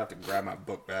author. I'd have to grab my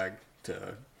book bag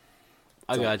to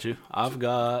I got you. I've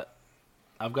got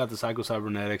the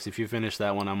Psycho-Cybernetics. If you finish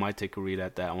that one, I might take a read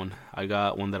at that one. I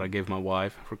got one that I gave my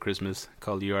wife for Christmas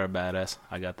called You Are a Badass.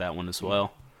 I got that one as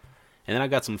well. And then I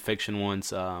got some fiction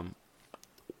ones.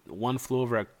 One Flew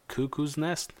Over a Cuckoo's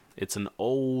Nest. It's an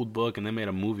old book, and they made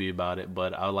a movie about it,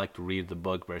 but I like to read the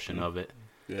book version of it.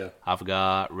 Yeah. I've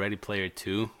got Ready Player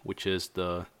 2, which is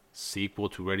the sequel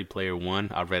to Ready Player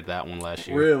 1. I read that one last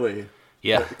year. Really?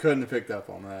 Yeah. I couldn't have picked up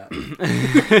on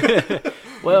that.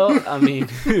 Well, I mean,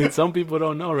 some people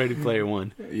don't know Ready Player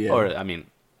 1. Yeah. Or, I mean,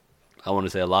 I want to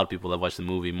say a lot of people that watched the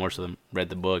movie, more so than read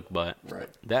the book, but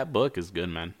that book is good,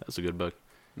 man. That's a good book.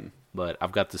 But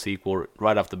I've got the sequel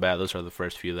right off the bat. Those are the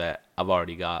first few that I've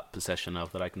already got possession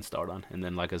of that I can start on. And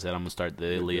then, like I said, I'm going to start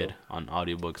the Iliad on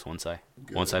audiobooks once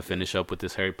I finish up with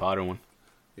this Harry Potter one.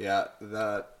 Yeah,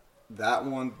 that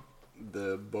one,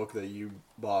 the book that you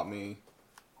bought me,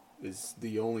 is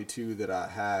the only two that I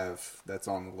have that's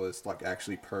on the list, like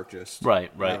actually purchased.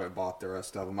 Right. I haven't bought the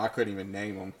rest of them. I couldn't even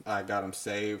name them. I got them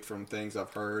saved from things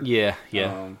I've heard. Yeah.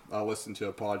 I listened to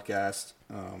a podcast,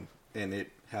 and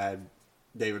it had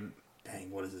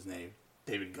what is his name?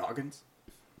 David Goggins?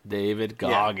 David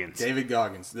Goggins. Yeah, David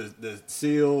Goggins. The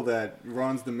SEAL that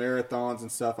runs the marathons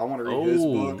and stuff. I want to read his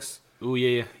books. Oh,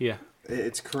 yeah.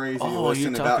 It's crazy. Oh,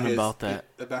 you're talking about that.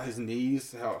 About his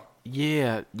knees.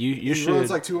 Yeah, you should. He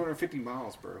runs like 250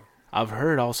 miles, bro. I've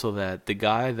heard also that the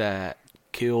guy that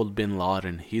killed Bin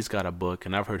Laden, he's got a book,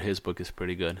 and I've heard his book is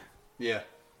pretty good. Yeah.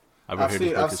 I've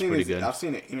seen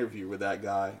an interview with that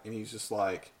guy, and he's just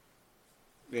like,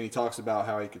 and he talks about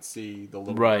how he could see the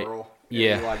little girl.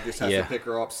 Yeah. He just has to pick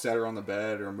her up, set her on the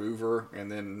bed, or move her, and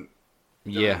then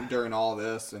during all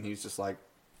this, and he's just like,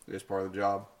 it's part of the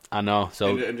job. I know.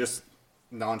 So and just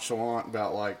nonchalant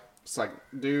about it's like,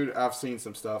 dude, I've seen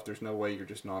some stuff. There's no way you're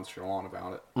just nonchalant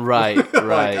about it. Right.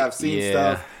 Like, I've seen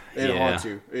stuff. It haunts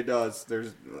you. It does.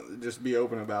 Just be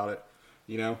open about it.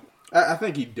 You know. I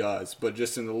think he does, but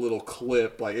just in a little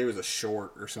clip, like it was a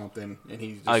short or something, and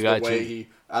he's just the way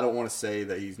I don't want to say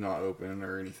that he's not open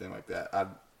or anything like that.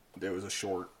 It was a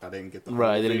short. I didn't get the whole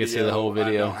video. Didn't get to see the whole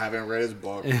video. I haven't read his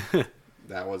book.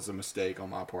 That was a mistake on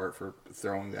my part for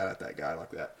throwing that at that guy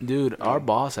like that. Dude, our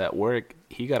boss at work,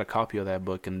 he got a copy of that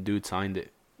book, and the dude signed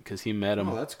it because he met him.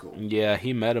 Oh, that's cool. Yeah,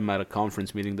 he met him at a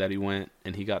conference meeting that he went,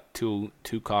 and he got two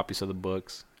copies of the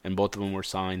books, and both of them were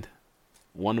signed.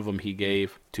 One of them he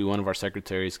gave to one of our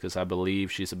secretaries because I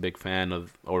believe she's a big fan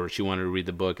of, or she wanted to read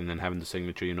the book, and then having the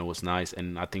signature, was nice.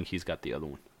 And I think he's got the other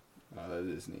one. That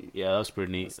is neat. Yeah, that was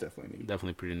pretty neat. That's definitely neat.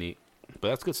 Definitely pretty neat. But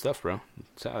that's good stuff, bro.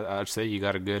 So I'd say you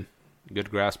got a good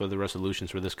grasp of the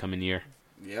resolutions for this coming year.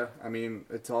 Yeah, I mean,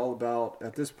 it's all about,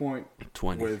 at this point,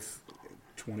 20. With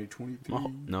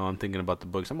 2023. No, I'm thinking about the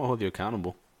books. I'm going to hold you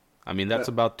accountable. I mean, that's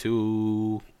about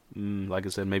two, like I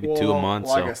said, maybe 2 months.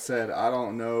 Like I said, I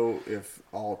don't know if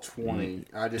all 20.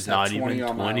 I just have 20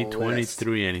 on my list.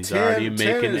 2023, and he's already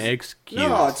making excuses.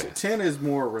 No, 10 is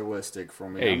more realistic for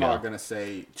me. I'm not going to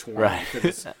say 20. Right.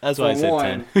 That's why I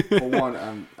said 10. For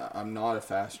one, I'm not a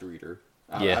fast reader.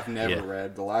 I've never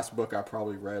read. The last book I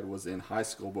probably read was in high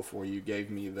school before you gave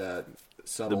me that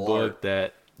subtle art.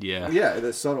 Yeah,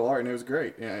 the subtle art, and it was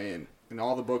great. And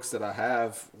all the books that I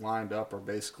have lined up are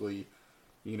basically,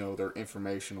 they're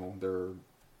informational.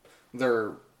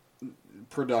 They're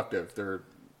productive. They're,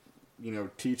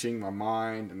 teaching my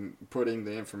mind and putting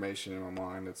the information in my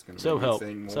mind that's going to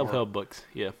self-help books.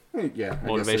 Yeah,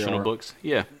 motivational books.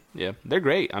 Yeah, they're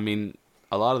great. I mean,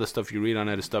 a lot of the stuff you read on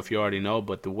it is stuff you already know,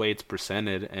 but the way it's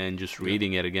presented and just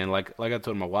reading it again, like I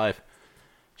told my wife,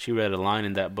 she read a line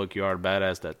in that book, You Are a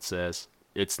Badass, that says,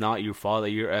 it's not your fault that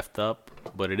you're effed up,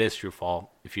 but it is your fault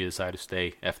if you decide to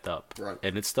stay effed up. Right.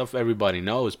 And it's stuff everybody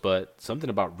knows, but something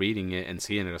about reading it and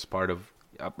seeing it as part of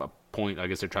a point, I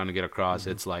guess they're trying to get across.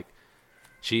 Mm-hmm. It's like,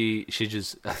 she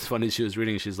just, it's funny, she was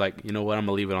reading, she's like, you know what, I'm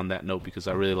going to leave it on that note because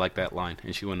I really like that line.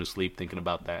 And she went to sleep thinking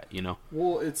about that,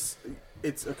 Well, it's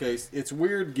okay. It's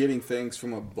weird getting things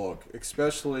from a book,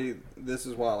 especially. This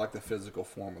is why I like the physical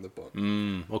form of the book.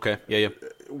 Okay. Yeah.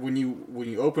 When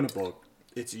you open a book,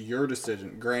 it's your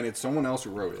decision. Granted, someone else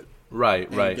wrote it.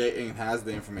 Right. And has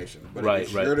the information, but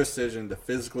it's your decision to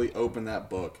physically open that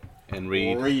book and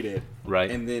read it. Right.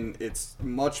 And then it's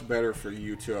much better for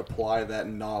you to apply that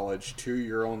knowledge to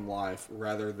your own life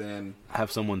rather than have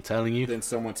someone telling you. Than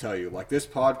someone tell you. Like, this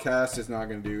podcast is not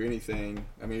going to do anything.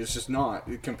 I mean, it's just not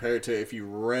compared to if you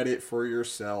read it for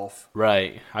yourself.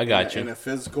 Right. I got you. In a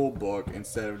physical book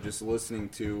instead of just listening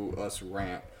to us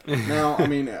rant. Now, I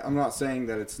mean, I'm not saying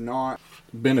that it's not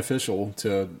beneficial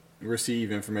to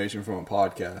receive information from a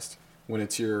podcast when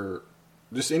it's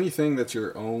just anything that's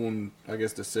your own, I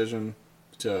guess, decision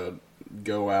to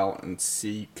go out and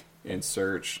seek and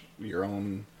search your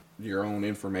own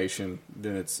information,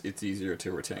 then it's easier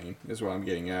to retain, is what I'm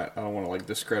getting at. I don't want to like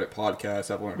discredit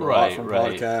podcasts. I've learned a lot from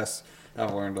podcasts.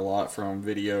 I've learned a lot from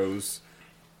videos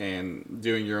and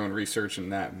doing your own research in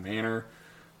that manner.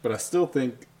 But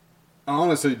I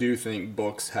honestly do think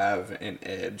books have an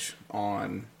edge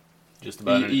on just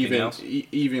about anything else.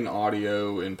 Even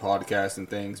audio and podcasts and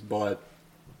things, but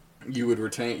you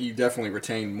definitely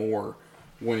retain more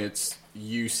when it's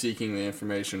you seeking the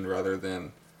information rather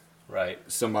than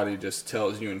somebody just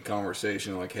tells you in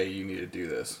conversation like, hey, you need to do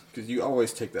this. Because you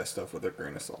always take that stuff with a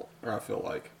grain of salt, or I feel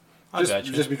like.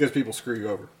 Just because people screw you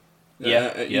over.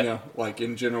 You know, like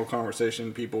in general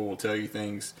conversation, people will tell you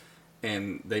things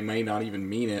and they may not even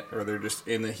mean it, or they're just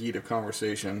in the heat of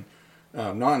conversation,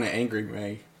 not in an angry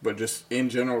way, but just in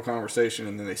general conversation,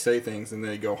 and then they say things and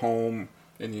then they go home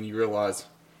and then you realize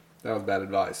that was bad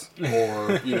advice.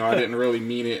 Or, you know, I didn't really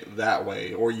mean it that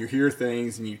way. Or you hear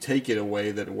things and you take it a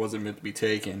way that it wasn't meant to be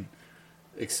taken,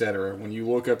 etc. When you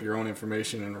look up your own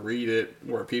information and read it,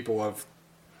 where people have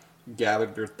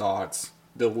gathered their thoughts,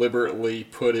 deliberately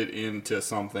put it into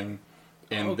something,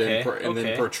 and then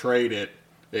portrayed it,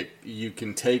 you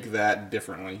can take that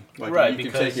differently. Like you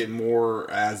can take it more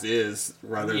as is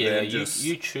rather than just...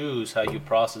 you choose how you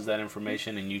process that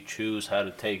information, and you choose how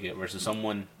to take it, versus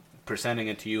someone presenting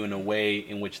it to you in a way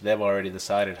in which they've already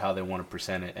decided how they want to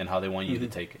present it and how they want you to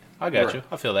take it. I got you.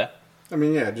 I feel that. I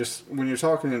mean, yeah, just when you're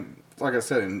talking, like I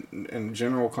said, in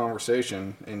general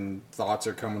conversation and thoughts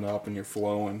are coming up and you're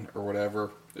flowing or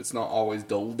whatever, it's not always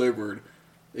delivered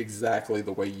exactly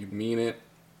the way you mean it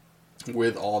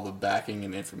with all the backing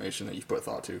and information that you've put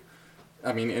thought to.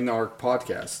 I mean, in our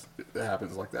podcast, it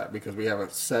happens like that because we have a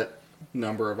set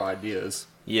number of ideas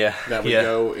that we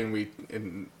go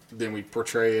and then we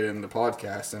portray it in the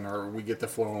podcast, and we get the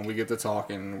flow and we get to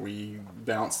talking, and we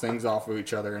bounce things off of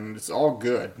each other, and it's all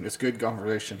good. It's good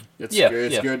conversation. It's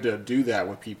good to do that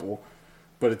with people,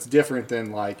 but it's different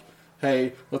than like,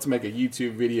 hey, let's make a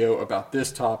YouTube video about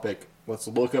this topic. Let's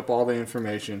look up all the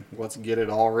information. Let's get it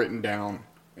all written down,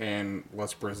 and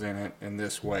let's present it in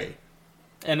this way.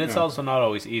 And it's also not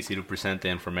always easy to present the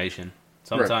information.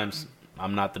 Sometimes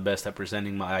I'm not the best at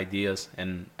presenting my ideas,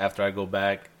 and after I go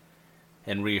back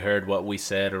and reheard what we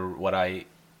said or what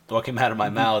came out of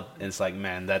my mouth, and it's like,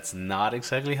 man, that's not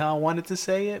exactly how I wanted to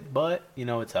say it, but, you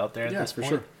know, it's out there at this point.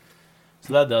 Sure.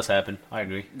 So that does happen. I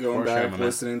agree. Going back,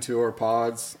 listening to our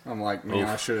pods, I'm like, man,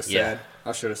 I should have said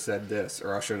this,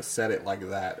 or I should have said it like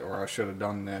that, or I should have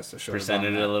done this, I should have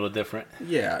presented it a little different.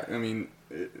 Yeah, I mean,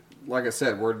 like I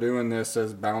said, we're doing this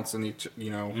as bouncing each,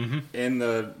 you know, in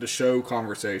the show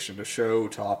conversation, the show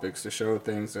topics, the show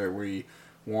things that we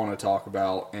want to talk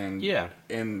about, and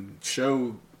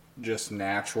show just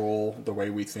natural the way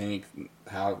we think,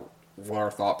 what our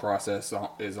thought process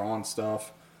is on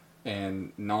stuff,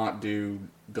 and not do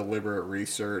deliberate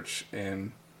research.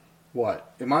 And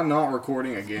what, am I not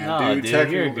recording again? No,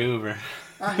 dude, you're a goober.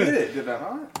 I hit it, did I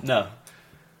not? No,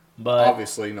 but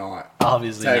obviously not.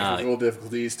 Technical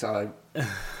difficulties type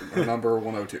number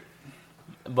 102.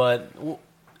 But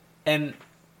and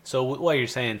so what you're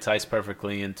saying ties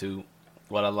perfectly into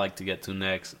what I'd like to get to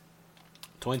next.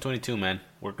 2022, man.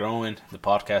 We're growing. The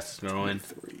podcast is growing.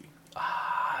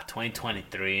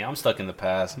 2023. I'm stuck in the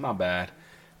past. Not bad.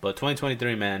 But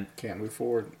 2023, man. Can't move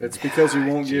forward. It's because you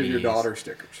won't give your daughter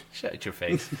stickers. Shut your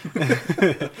face.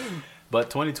 But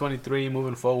 2023,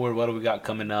 moving forward, what do we got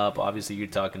coming up? Obviously, you're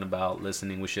talking about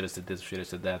listening. We should have said this, we should have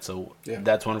said that. So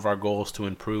that's one of our goals, to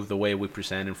improve the way we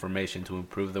present information, to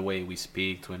improve the way we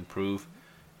speak, to improve,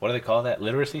 what do they call that?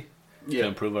 Literacy? To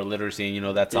improve our literacy, and, you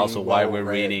know, that's also why we're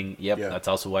reading. That's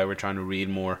also why we're trying to read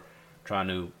more, trying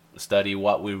to study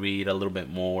what we read a little bit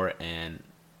more, and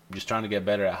just trying to get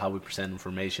better at how we present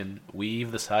information.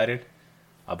 We've decided,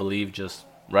 I believe, just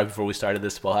right before we started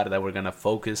this spot, that we're gonna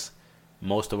focus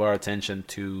most of our attention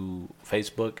to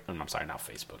Facebook. I'm sorry, not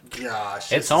Facebook.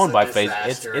 Gosh, it's owned by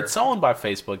Facebook. It's owned by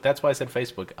Facebook. That's why I said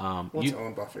Facebook. What's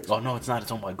owned by Facebook? Oh no, it's not.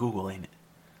 It's owned by Google, ain't it?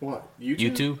 What?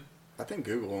 YouTube? I think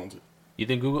Google owns it. You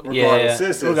think Google?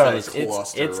 Regardless, regardless,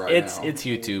 it's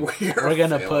YouTube. We're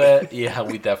gonna put. Yeah,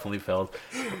 we definitely failed.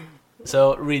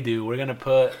 So redo. We're gonna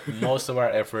put most of our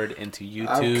effort into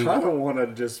YouTube. I kind of want to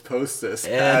just post this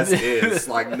as is,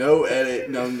 like no edit,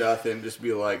 no nothing. Just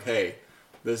be like, hey,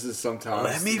 this is sometimes.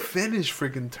 Let me finish,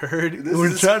 freaking turd.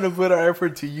 We're trying to put our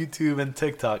effort to YouTube and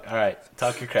TikTok. All right,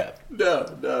 talk your crap. No,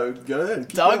 go ahead.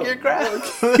 Talk your crap.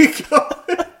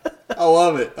 I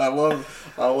love it. I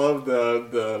love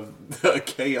the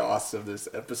chaos of this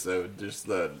episode. It's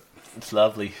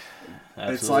lovely.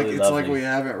 Absolutely it's like we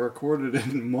haven't recorded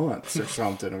in months or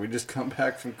something, and we just come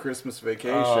back from Christmas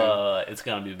vacation. It's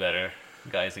gonna be better.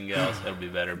 guys and gals. It'll be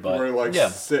better. But we're like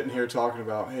sitting here talking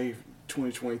about, hey,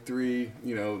 2023,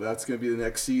 that's going to be the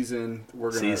next season. We're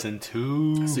gonna Season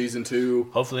 2. Season 2.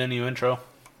 Hopefully a new intro.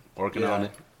 Working on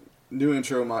it. New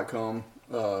intro might come,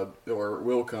 or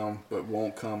will come, but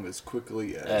won't come as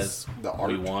quickly as the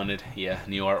art. We wanted. Yeah,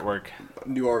 new artwork.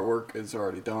 New artwork is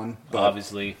already done. But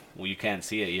obviously, you can't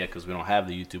see it yet because we don't have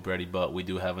the YouTube ready, but we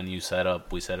do have a new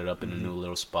setup. We set it up in a new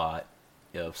little spot.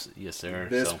 Yes, sir.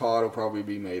 This pod will probably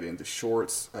be made into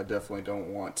shorts. I definitely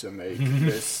don't want to make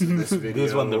this video.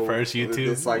 This one the first YouTube.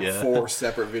 It's like 4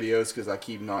 separate videos because I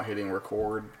keep not hitting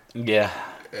record. Yeah.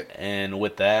 And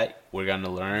with that, we're going to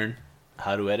learn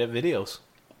how to edit videos.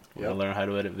 We're going to learn how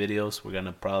to edit videos. We're going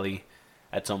to probably,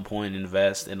 at some point,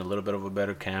 invest in a little bit of a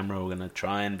better camera. We're going to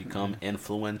try and become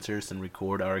influencers and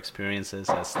record our experiences,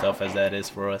 as tough as that is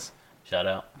for us. Shout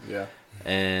out. Yeah.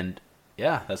 And,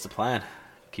 yeah, that's the plan.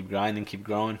 Keep grinding, keep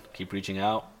growing, keep reaching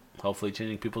out, hopefully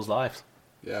changing people's lives.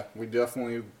 Yeah, we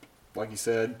definitely, like you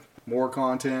said, more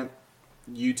content,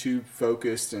 YouTube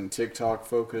focused and TikTok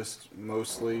focused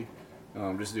mostly.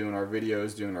 Just doing our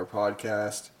videos, doing our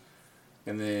podcast,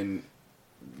 and then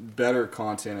better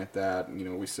content at that.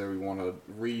 We said we want to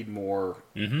read more.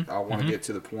 I want to get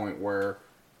to the point where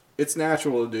it's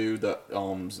natural to do the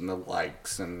ums and the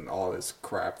likes and all this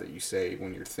crap that you say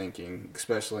when you're thinking,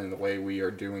 especially in the way we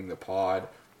are doing the pod.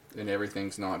 And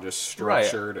everything's not just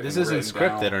structured. Right. This isn't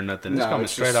scripted or nothing. It's coming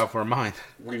straight out of our mind.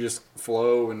 We just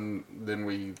flow and then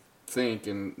we think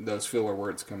and those filler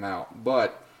words come out.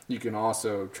 But you can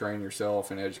also train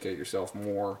yourself and educate yourself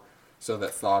more so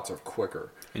that thoughts are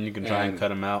quicker. And you can try and cut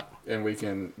them out. And we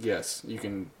can,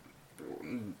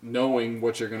 knowing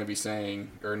what you're going to be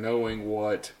saying or knowing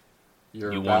what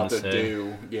you're about to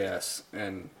do. Yes.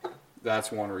 And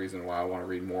that's one reason why I want to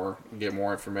read more, get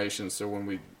more information. So when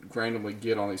we randomly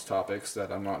get on these topics,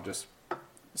 that I'm not just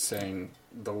saying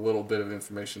the little bit of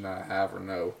information that I have or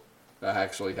know. I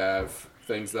actually have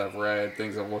things that I've read,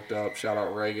 things I've looked up, shout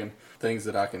out Reagan, things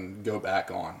that I can go back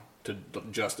on to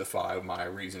justify my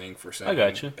reasoning for saying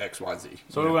X, Y, Z.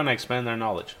 So we're going to expand our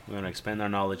knowledge.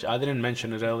 I didn't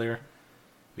mention it earlier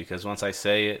because once I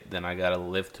say it, then I got to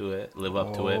live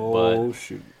up to it. But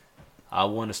shoot. I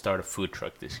want to start a food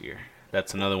truck this year.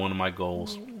 That's another one of my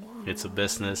goals. It's a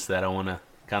business that I want to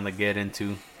kind of get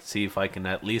into, see if I can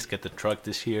at least get the truck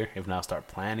this year. If not, start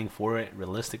planning for it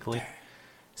realistically.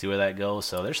 See where that goes.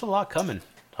 So there's a lot coming.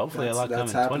 Hopefully a lot coming.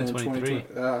 2023.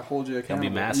 Hold you accountable. Gonna be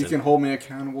massive. You can hold me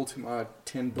accountable to my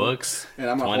 10 books. And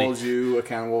I'm going to hold you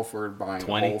accountable for buying a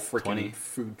whole freaking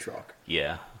food truck.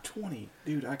 Yeah. 20.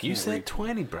 Dude, I can't You said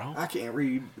 20, bro. I can't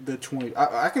read the 20.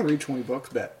 I can read 20 books.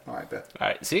 Bet. All right, bet. All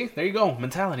right. See? There you go.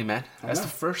 Mentality, man. That's the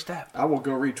first step. I will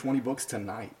go read 20 books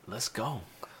tonight. Let's go.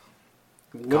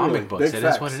 Literally, comic books. It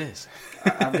is what it is.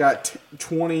 I've got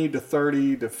 20 to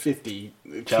 30 to 50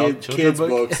 kids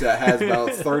books that has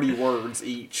about 30 words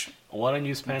each. Why don't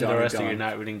you spend the rest of your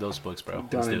night reading those books, bro?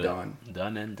 Done and done.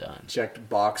 Done and done. Checked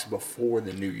box before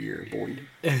the new year, boy.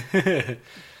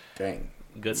 Dang.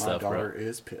 Good stuff, bro. My daughter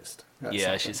is pissed.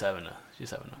 She's having a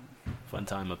fun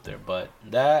time up there. But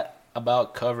that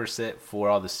about covers it for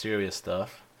all the serious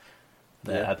stuff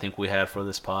that I think we had for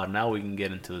this pod. Now we can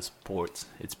get into the sports.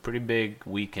 It's a pretty big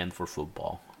weekend for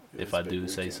football, if I do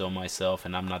say so myself.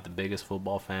 And I'm not the biggest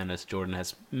football fan, as Jordan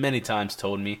has many times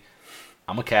told me.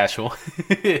 I'm a casual.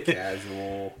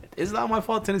 Casual. It's not my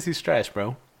fault Tennessee's trash,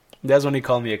 bro. That's when he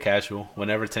called me a casual.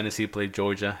 Whenever Tennessee played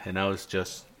Georgia, and I was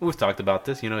just... We've talked about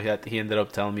this. He ended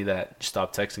up telling me that,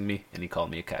 stop texting me, and he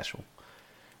called me a casual.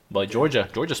 But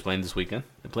Georgia's playing this weekend.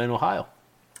 They're playing Ohio.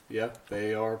 Yeah,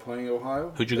 they are playing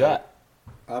Ohio. Who'd you got?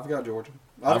 I've got Georgia.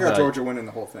 I've got Georgia winning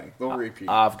the whole thing. They'll repeat.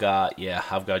 I've got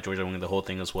Georgia winning the whole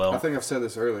thing as well. I think I've said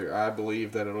this earlier. I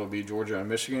believe that it'll be Georgia and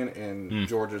Michigan, and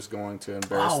Georgia's going to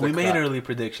embarrass them. We made early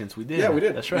predictions. We did. Yeah, we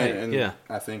did. That's right. And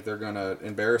I think they're going to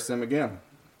embarrass them again.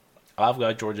 I've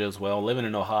got Georgia as well. Living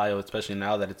in Ohio, especially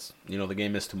now that it's, the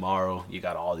game is tomorrow, you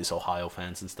got all these Ohio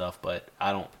fans and stuff, but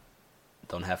I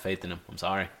don't have faith in him. I'm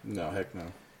sorry. No, heck no.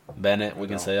 Bennett, we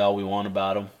can say all we want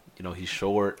about him. He's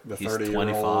short. He's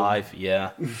 25.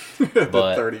 Yeah. The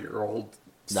but 30-year-old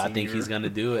I think he's going to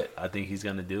do it. I think he's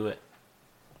going to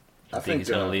he's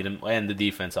going to lead him. And the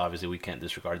defense, obviously, we can't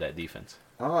disregard that defense.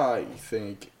 I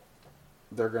think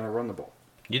they're going to run the ball.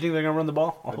 You think they're going to run the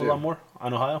ball a whole lot more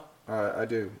on Ohio? I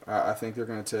do. I think they're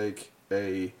going to take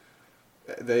they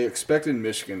expected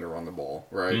Michigan to run the ball,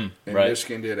 right? And right.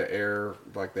 Michigan did an error.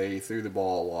 Like, they threw the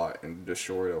ball a lot and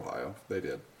destroyed Ohio. They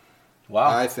did.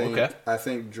 Wow. I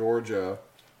think Georgia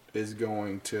is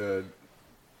going to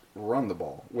run the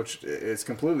ball, which is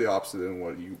completely opposite than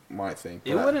what you might think.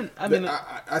 It wouldn't.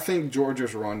 I think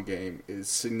Georgia's run game is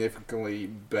significantly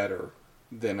better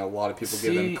than a lot of people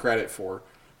give them credit for.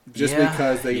 Just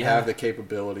because they have the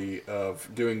capability of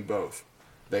doing both.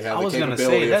 They have the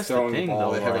capability of throwing the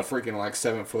ball. They have a freaking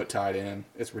 7-foot tight end.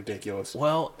 It's ridiculous.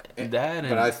 Well, but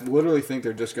I literally think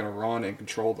they're just going to run and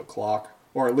control the clock,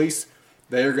 or at least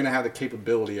they are going to have the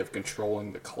capability of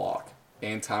controlling the clock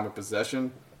and time of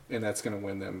possession, and that's going to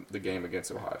win them the game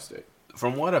against Ohio State.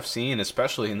 From what I've seen,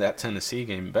 especially in that Tennessee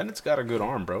game, Bennett's got a good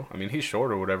arm, bro. I mean, he's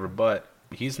short or whatever, but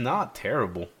he's not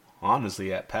terrible,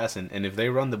 honestly, at passing. And if they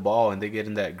run the ball and they get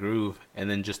in that groove and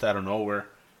then just out of nowhere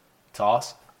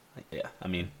toss, yeah.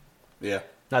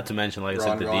 Not to mention, like I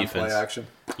said, the defense. Play action.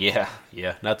 Yeah.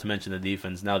 Not to mention the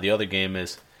defense. Now, the other game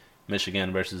is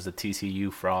Michigan versus the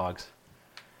TCU Frogs.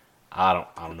 I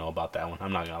don't know about that one.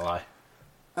 I'm not going to lie.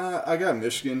 I got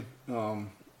Michigan.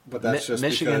 But that's just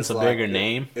Michigan's because, a bigger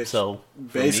name, so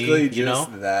basically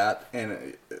that.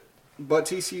 But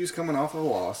TCU's coming off of a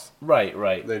loss.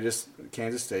 Right. They just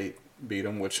Kansas State beat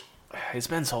them, which it's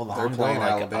been so long. They're playing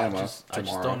Alabama I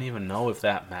just don't even know if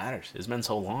that matters. It's been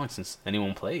so long since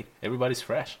anyone played. Everybody's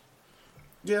fresh.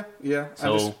 Yeah.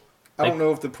 So I don't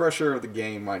know if the pressure of the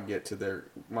game might get to them.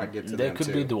 They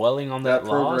could be dwelling on that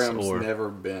loss. Program's never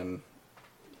been.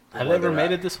 Have they ever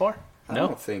made it this far? I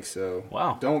don't think so.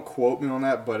 Wow. Don't quote me on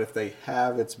that, but if they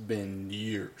have, it's been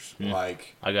years. I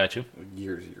got you.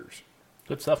 Years.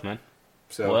 Good stuff, man.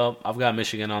 So, well, I've got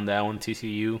Michigan on that one.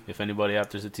 TCU. If anybody out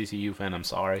there's a TCU fan, I'm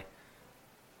sorry.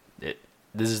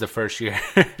 This is the first year.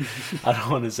 I don't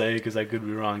want to say it because I could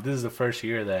be wrong. This is the first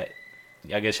year that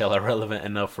I guess y'all are relevant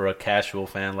enough for a casual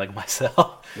fan like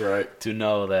myself, right? To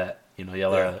know that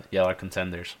y'all are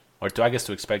contenders. Or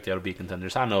to expect y'all to be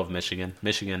contenders. I know of Michigan.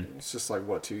 It's just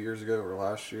 2 years ago or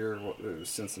last year. It was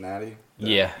Cincinnati.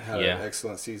 Had an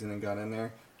excellent season and got in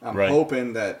there. I'm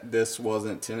hoping that this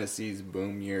wasn't Tennessee's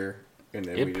boom year. And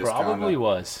then it probably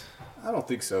was. I don't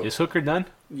think so. Is Hooker done?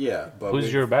 Yeah, but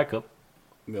who's your backup?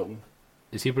 Milton.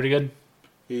 Is he pretty good?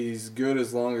 He's good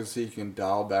as long as he can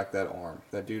dial back that arm.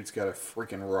 That dude's got a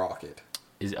freaking rocket.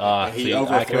 He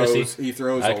overthrows. Accuracy? He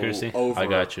throws over I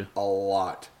got you. A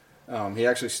lot. He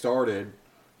actually started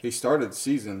the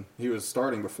season. He was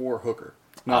starting before Hooker.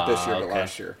 Not this year, but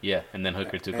last year. Yeah, and then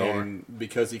Hooker took over. And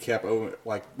because he kept over,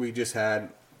 we just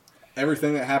had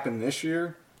everything that happened this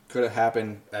year could have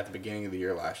happened at the beginning of the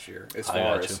year last year. As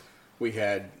far as we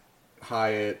had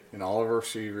Hyatt and all of our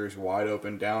receivers wide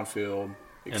open downfield,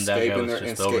 escaping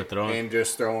and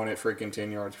just throwing it freaking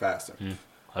 10 yards past him.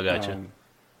 I got you.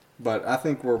 But I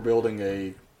think we're building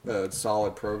a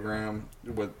solid program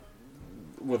with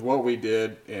what we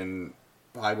did in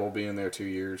Bible being there 2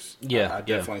 years. Yeah, I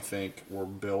definitely think we're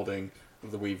building.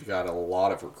 We've got a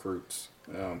lot of recruits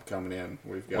coming in.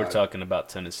 We're talking about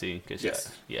Tennessee,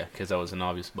 because that was an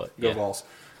obvious, but Go Vols.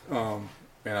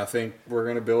 And I think we're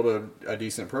going to build a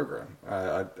decent program.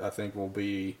 I think we'll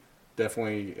be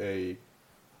definitely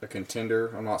a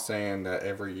contender. I'm not saying that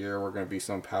every year we're going to be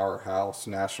some powerhouse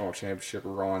national championship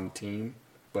run team,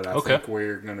 but I think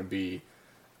we're going to be.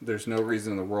 There's no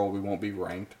reason in the world we won't be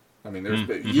ranked. I mean, there's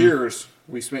been years,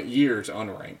 we spent years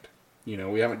unranked.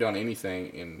 We haven't done anything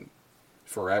in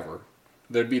forever.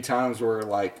 There'd be times where,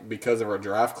 because of our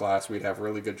draft class, we'd have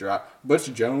really good draft.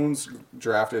 Butch Jones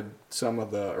recruited some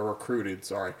of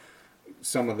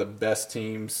the best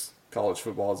teams college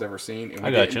football has ever seen.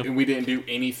 And we didn't do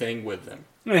anything with them.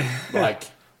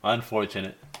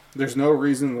 Unfortunate. There's no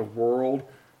reason in the world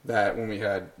that when we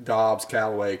had Dobbs,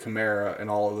 Callaway, Kamara,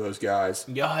 and all of those guys.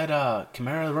 Y'all had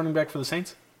Kamara running back for the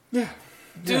Saints? Yeah.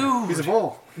 Dude. Yeah, he's a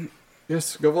Vol.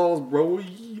 Yes, go Vols, bro.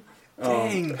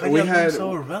 Dang, how y'all been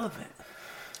so irrelevant?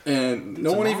 And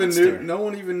no one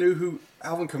even knew who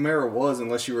Alvin Kamara was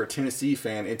unless you were a Tennessee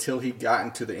fan until he got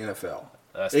into the NFL.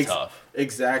 That's tough.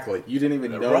 Exactly. You didn't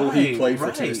even know he played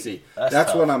for Tennessee.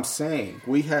 That's what I'm saying.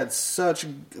 We had such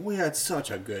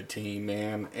a good team,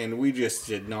 man, and we just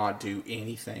did not do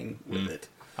anything with it.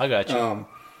 I got you.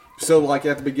 So at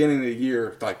the beginning of the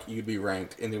year, you'd be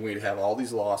ranked, and then we'd have all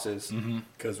these losses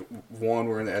because one,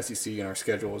 we're in the SEC and our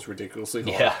schedule is ridiculously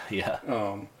hard.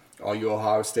 Yeah. All you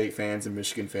Ohio State fans and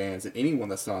Michigan fans and anyone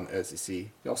that's not in the SEC,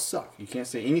 y'all suck. You can't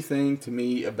say anything to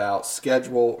me about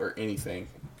schedule or anything.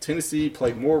 Tennessee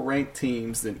played more ranked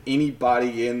teams than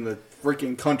anybody in the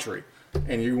freaking country.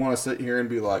 And you want to sit here and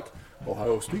be like,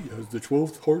 Ohio State has the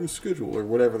 12th hardest schedule or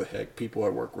whatever the heck people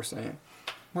at work were saying.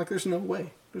 There's no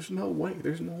way. There's no way.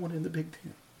 There's no one in the Big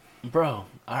Ten. Bro,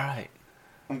 all right.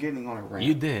 I'm getting on a rant.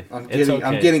 You did. I'm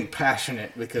getting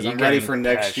passionate because I'm ready for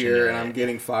next year, and I'm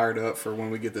getting fired up for when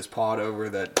we get this pod over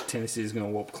that Tennessee is going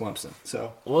to whoop Clemson.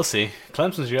 So we'll see.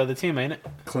 Clemson's your other team, ain't it?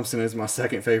 Clemson is my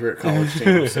second favorite college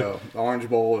team. So the Orange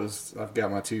Bowl I've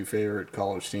got my two favorite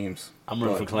college teams. I'm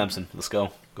rooting for Clemson. Let's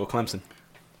go. Go Clemson.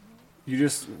 You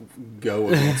just go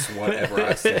against whatever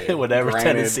I say. Whatever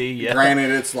Tennessee. Yeah.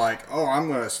 Granted, it's like, oh, I'm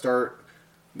gonna start.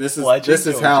 This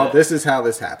is how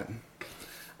this happened.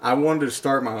 I wanted to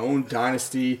start my own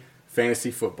dynasty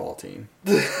fantasy football team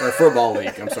or football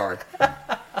league. I'm sorry.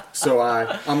 So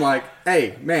I'm like,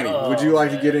 hey, Manny, would you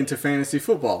like to get into fantasy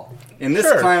football? And this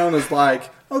clown is like,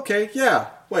 okay, yeah.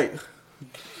 Wait,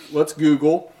 let's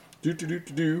Google.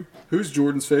 Who's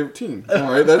Jordan's favorite team?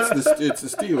 All right, it's the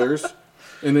Steelers.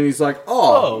 And then he's like,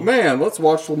 oh man, let's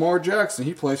watch Lamar Jackson.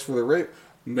 He plays for the Ravens.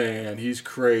 Man, he's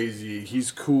crazy.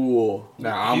 He's cool.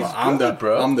 Now I'm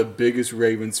the biggest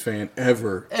Ravens fan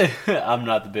ever. I'm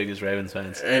not the biggest Ravens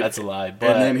fan. That's a lie. But...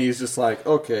 And then he's just like,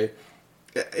 okay.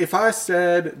 If I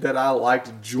said that I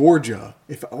liked Georgia,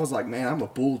 if I was like, man, I'm a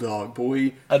Bulldog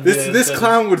boy, this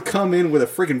clown would come in with a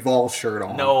freaking Vol shirt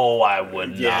on. No, I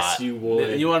would not. Yes, you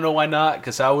would. You want to know why not?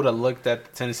 Because I would have looked at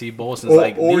the Tennessee Bulls and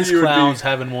like, these clowns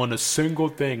haven't won a single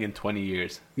thing in 20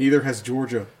 years. Neither has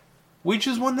Georgia. We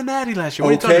just won the Natty last year. What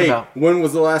are you talking about? When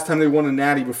was the last time they won a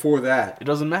Natty before that? It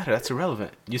doesn't matter. That's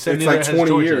irrelevant. You said it's like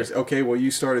 20 years. Okay, well, you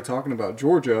started talking about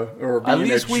Georgia or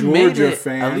being a Georgia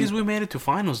fan. At least we made it to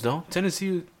finals, though.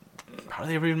 Tennessee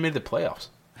hardly ever even made the playoffs.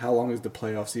 How long has the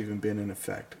playoffs even been in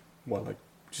effect? What, like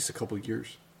just a couple of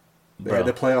years? The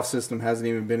playoff system hasn't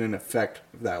even been in effect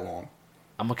that long.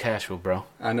 I'm a casual, bro.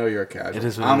 I know you're a casual. It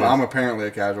is I'm apparently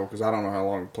a casual because I don't know how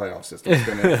long the playoff system's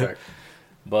been in effect.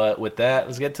 But with that,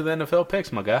 let's get to the NFL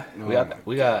picks, my guy.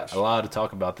 We got a lot to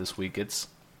talk about this week. It's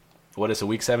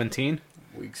week 17?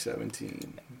 Week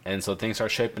 17. And so things are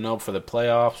shaping up for the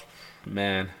playoffs.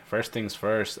 Man, first things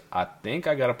first, I think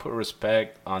I got to put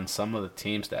respect on some of the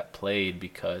teams that played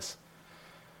because,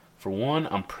 for one,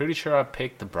 I'm pretty sure I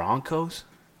picked the Broncos,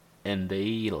 and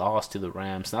they lost to the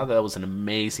Rams. Not that it was an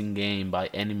amazing game by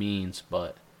any means,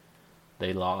 but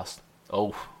they lost.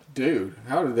 Oh, dude,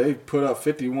 how did they put up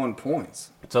 51 points?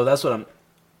 So that's what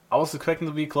I was expecting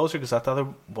to be closer because I thought they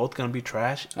were both going to be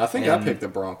trash. I think I picked the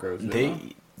Broncos.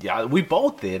 Yeah, we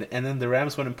both did, and then the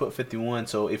Rams went and put 51.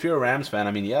 So if you're a Rams fan,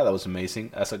 I mean, yeah, that was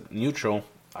amazing. As a neutral,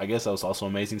 I guess that was also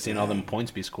amazing seeing all them points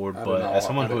be scored. But as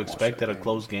someone who expected a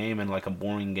close game and like a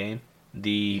boring game,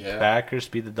 the Packers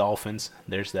beat the Dolphins.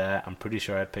 There's that. I'm pretty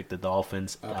sure I picked the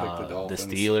Dolphins. I picked the Dolphins.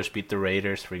 The Steelers beat the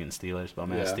Raiders. Freaking Steelers,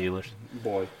 bum-ass Steelers.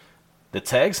 Boy. The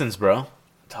Texans, bro.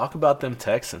 Talk about them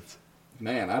Texans.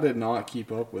 Man, I did not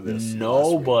keep up with this.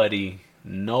 Nobody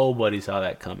saw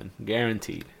that coming.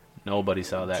 Guaranteed. Nobody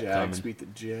saw that coming. Jags beat the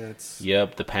Jets.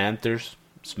 Yep, the Panthers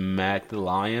smacked the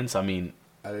Lions. I mean,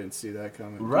 I didn't see that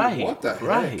coming. Right. Dude, what the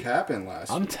heck happened last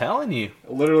week? I'm telling you.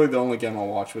 Literally, the only game I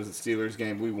watched was the Steelers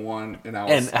game. We won, and I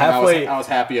was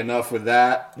happy enough with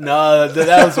that. No,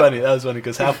 that was funny. That was funny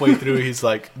because halfway through, he's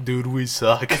like, "Dude, we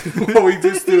suck." Well, we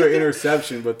just threw an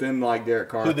interception, but then like Derek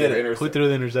Carr who did it? Who threw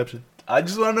the interception? I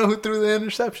just want to know who threw the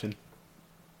interception.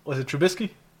 Was it Trubisky?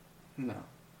 No.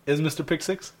 Is Mr. Pick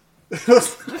Six?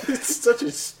 It's such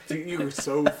a you were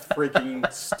so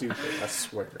freaking stupid. I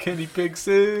swear. Kenny Pick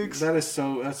Six. That's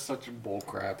such a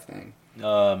bullcrap thing.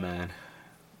 Oh man,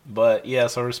 but yeah.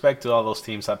 So respect to all those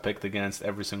teams I picked against,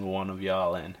 every single one of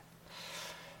y'all, and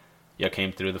y'all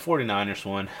came through. The 49ers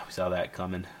won. We saw that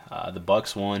coming. The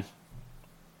Bucks won.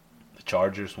 The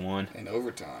Chargers won. In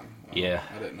overtime. Yeah.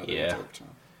 I didn't know there was overtime.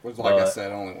 Like I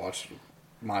said, I only watched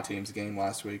my team's game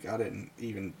last week. I didn't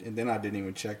even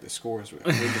check the scores.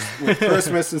 With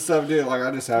Christmas and stuff, dude. Like I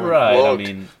just haven't. Right. Looked. I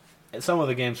mean, some of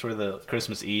the games were the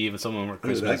Christmas Eve, and some of them were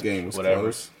Christmas. That game was whatever.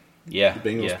 Close. Yeah. The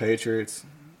Bengals Patriots.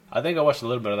 I think I watched a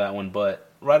little bit of that one,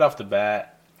 but right off the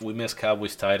bat, we missed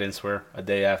Cowboys Titans for a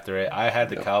day after it. I had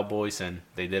the Cowboys, and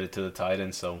they did it to the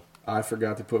Titans. So I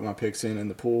forgot to put my picks in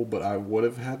the pool, but I would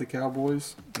have had the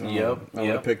Cowboys. I would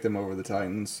have picked them over the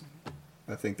Titans.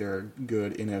 I think they're a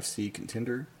good NFC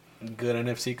contender. Good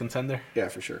NFC contender? Yeah,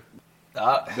 for sure.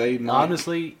 They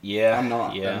honestly, yeah. I'm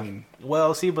not. Yeah.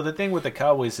 Well, see, but the thing with the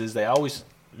Cowboys is they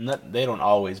don't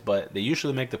always, but they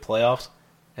usually make the playoffs,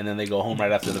 and then they go home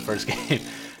right after the first game.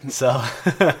 So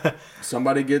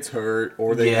somebody gets hurt,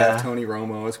 or they have Tony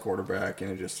Romo as quarterback,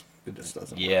 and it just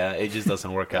doesn't. Yeah, it just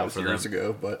doesn't work out for them. Years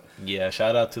ago, but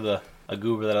shout out to a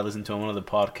goober that I listened to on one of the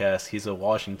podcasts. He's a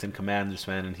Washington Commanders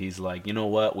fan, and he's like, you know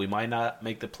what? We might not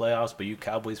make the playoffs, but you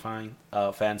Cowboys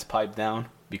fans pipe down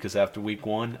because after week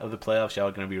 1 of the playoffs, y'all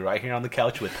are going to be right here on the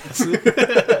couch with us.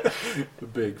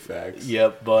 Big facts.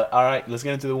 Yep, but all right, let's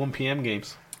get into the 1 p.m.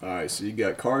 games. All right, so you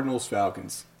got Cardinals,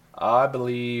 Falcons. I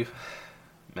believe,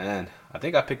 man, I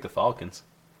think I picked the Falcons.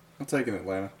 I'm taking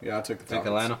Atlanta. Yeah, I took the Falcons. Take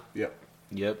Atlanta? Yep.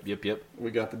 Yep. We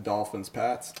got the Dolphins,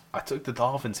 Pats. I took the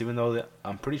Dolphins, even though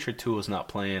I'm pretty sure Tua's not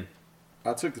playing.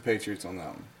 I took the Patriots on that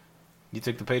one. You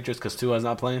took the Patriots because Tua's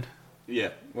not playing? Yeah.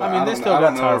 Well, I mean, they still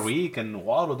got know if- Tyreek and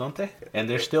Waddle, don't they? And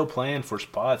they're still playing for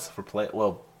spots for play.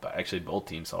 Well, actually, both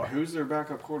teams are. Who's their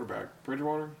backup quarterback?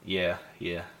 Bridgewater? Yeah.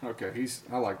 Okay,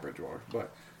 I like Bridgewater,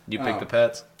 but You pick the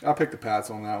Pats? I picked the Pats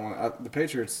on that one. The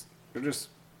Patriots,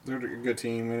 they're a good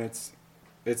team, and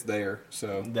it's there.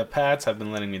 So The Pats have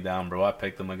been letting me down, bro. I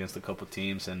picked them against a couple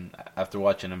teams, and after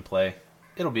watching them play,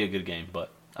 it'll be a good game.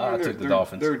 But I took the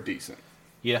Dolphins. They're decent.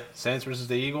 Yeah, Saints versus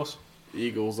the Eagles.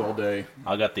 Eagles all day.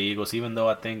 I got the Eagles, even though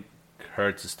I think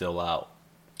Hurts is still out.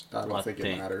 I don't think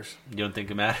it matters. You don't think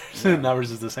it matters? No. Not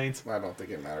versus the Saints? I don't think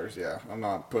it matters. Yeah, I'm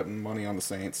not putting money on the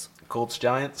Saints. Colts,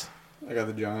 Giants. I got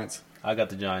the Giants. I got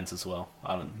the Giants as well.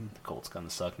 The Colts kind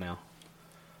of suck now.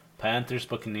 Panthers,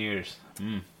 Buccaneers.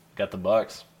 Got the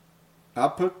Bucks. I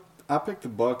picked the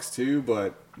Bucks too,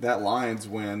 but that Lions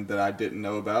win that I didn't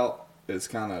know about is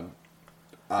kind of.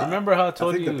 Remember how I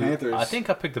told you? The Panthers. I think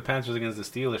I picked the Panthers against the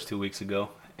Steelers 2 weeks ago,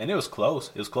 and it was close.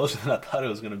 It was closer than I thought it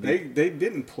was going to be. They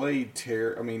didn't play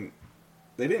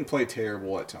they didn't play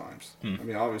terrible at times. I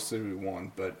mean, obviously we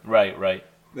won, but Right.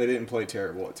 they didn't play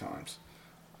terrible at times.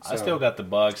 I still got the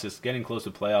Bucks. It's getting close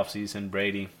to playoff season.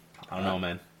 Brady, I don't know,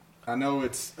 man. I know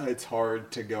it's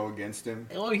hard to go against him.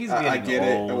 Well, he's getting I get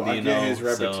old, it. I get his so-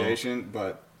 reputation,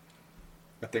 but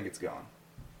I think it's gone.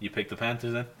 You picked the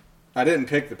Panthers then? I didn't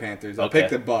pick the Panthers. I Okay.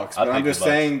 picked the Bucks, I but I'm picked the just Bucks.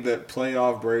 saying that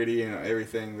playoff Brady and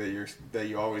everything that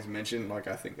you always mention. Like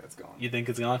I think that's gone. You think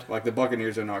it's gone? Like the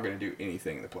Buccaneers are not going to do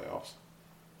anything in the playoffs.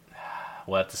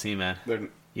 We'll have to see, man. They're,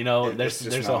 You know, It's just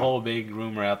there's a not. whole big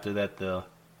rumor out there that the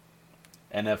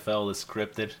NFL is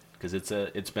scripted because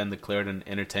it's been declared an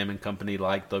entertainment company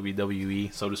like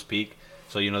WWE, so to speak.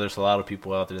 So there's a lot of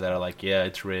people out there that are like, yeah,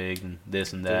 it's rigged and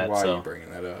this and that. why so are you bringing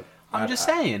that up? I'm just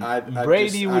saying, I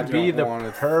Brady just- would I be don't the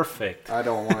wanna- perfect. I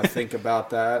don't want to think about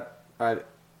that.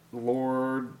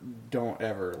 Lord, don't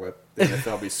ever let the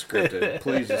NFL be scripted.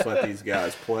 Please just let these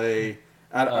guys play.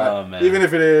 Man. Even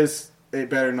if it is, it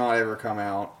better not ever come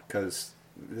out because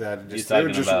that You're just it would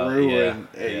talking just about- ruin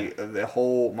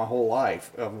yeah. my whole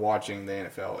life of watching the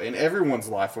NFL and everyone's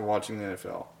life of watching the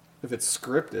NFL. If it's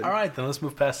scripted, All right, then let's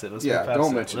move past it. Let's Yeah, move past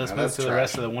don't it. mention Let's that. move That's to the trash.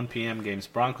 rest of the 1 p.m. games.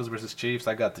 Broncos versus Chiefs.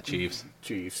 I got the Chiefs.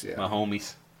 Chiefs. Yeah, My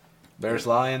homies. Bears,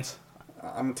 Lions.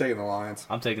 I'm taking the Lions.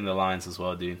 I'm taking the Lions as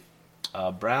well, dude.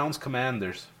 Browns,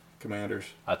 Commanders. Commanders.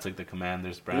 I took the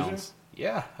Commanders. you? Browns.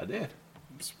 Yeah, I did.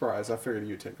 I'm surprised. I figured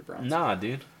you'd take the Browns. Nah,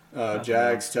 dude.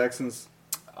 Jags, Texans.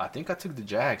 I think I took the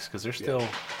Jags because they're still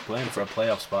playing for a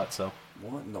playoff spot. So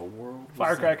What in the world? was that?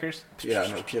 firecrackers. Yeah,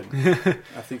 no kidding.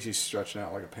 I think she's stretching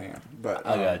out like a pan. But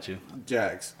I got you.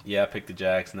 Jags. Yeah, I picked the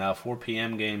Jags. Now 4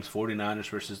 p.m. games. 49ers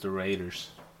versus the Raiders.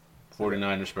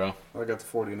 49ers, bro. I got the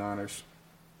 49ers.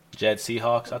 Jets,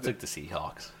 Seahawks. I took the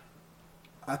Seahawks.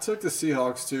 I took the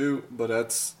Seahawks too, but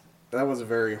that was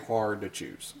very hard to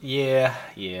choose. Yeah.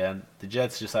 The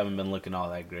Jets just haven't been looking all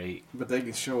that great. But they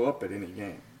can show up at any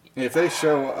game. And if they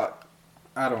show up,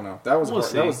 I don't know. That was We'll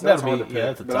hard. see. That was That'll hard be- to pick. yeah,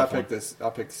 that's a but I tough picked this. I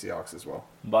picked the Seahawks as well.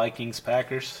 Vikings,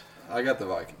 Packers. I got the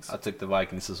Vikings. I took the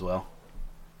Vikings as well.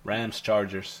 Rams,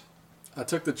 Chargers. I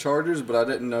took the Chargers, but I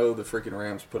didn't know the freaking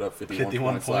Rams put up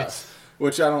 51 points. points.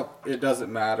 Which I don't. It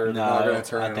doesn't matter. They're not going to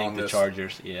turn I it think on the this.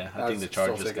 Chargers. Yeah, I think the still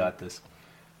Chargers taking- got this.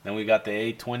 Then we got the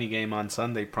 8:20 game on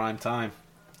Sunday, prime time.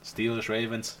 Steelers,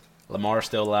 Ravens. Lamar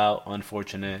still out.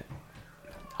 Unfortunate.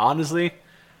 Honestly,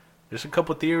 there's a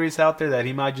couple theories out there that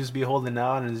he might just be holding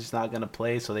out and is just not going to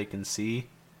play so they can see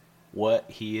what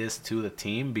he is to the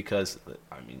team. Because,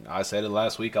 I mean, I said it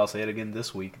last week. I'll say it again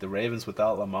this week. The Ravens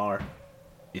without Lamar,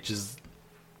 it just...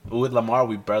 With Lamar,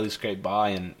 we barely scraped by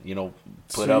and,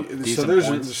 put up decent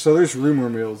points. So there's rumor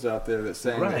mills out there that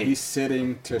saying that Right. he's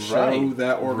sitting to show Right.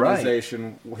 that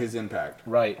organization his impact.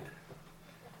 Right.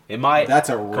 It might That's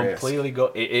a risk. completely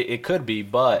go. It could be,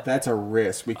 but That's a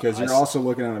risk because I you're s- also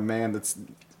looking at a man that's.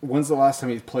 When's the last time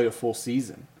he's played a full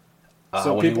season?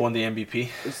 So when he won the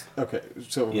MVP, Okay,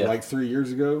 so Yeah. like 3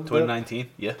 years ago. 2019,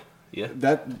 yeah.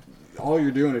 That all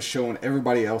you're doing is showing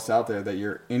everybody else out there that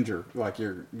you're injured. Like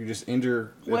you just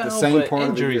injure at the same but part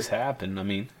injuries of the year. happen. I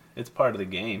mean, it's part of the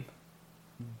game.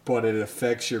 But it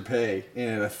affects your pay and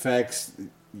it affects. I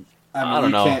mean, I don't you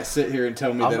know. can't sit here and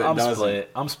tell me that it I'm doesn't.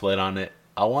 split. I'm split on it.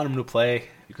 I want him to play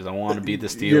because I want to beat the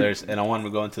Steelers and I want him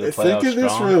to go into the playoffs Think of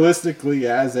this strong. realistically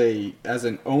as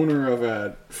an owner of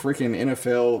a freaking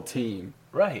NFL team,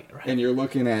 Right. and you're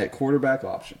looking at quarterback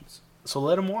options. So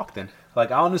let him walk then. Like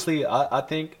honestly, I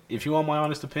think if you want my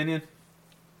honest opinion,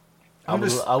 I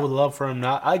would love for him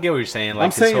not. I get what you're saying. Like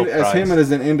I'm saying his as hope him price.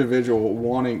 as an individual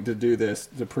wanting to do this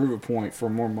to prove a point for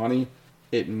more money,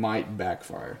 it might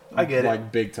backfire. I get it.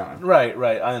 like big time. Right.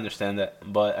 I understand that,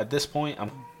 but at this point,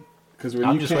 Because when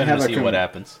I'm you just can't waiting have to see what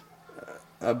happens.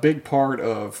 a big part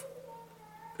of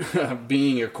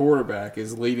being a quarterback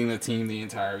is leading the team the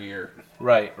entire year.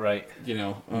 Right. You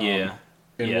know. Yeah.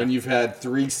 And when you've had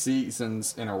 3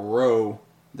 seasons in a row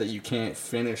that you can't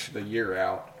finish the year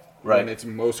out, when it's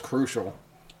most crucial,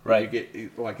 you get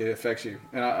it affects you.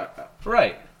 And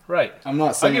Right. I'm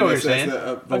not saying this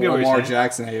as the Lamar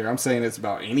Jackson hater. I'm saying it's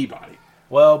about anybody.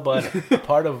 Well, but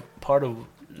part of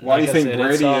why do you think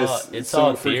Brady is? It's so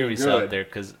all theories good? out there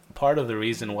because part of the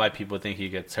reason why people think he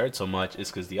gets hurt so much is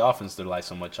because the offense relies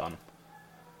so much on him.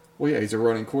 Well, yeah, he's a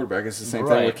running quarterback. It's the same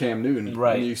thing with Cam Newton.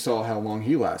 Right. And you saw how long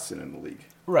he lasted in the league.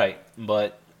 Right,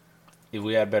 but if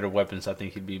we had better weapons, I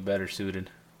think he'd be better suited.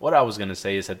 What I was going to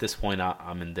say is at this point,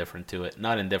 I'm indifferent to it.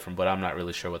 Not indifferent, but I'm not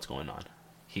really sure what's going on.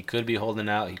 He could be holding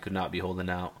out. He could not be holding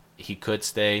out. He could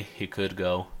stay. He could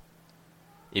go.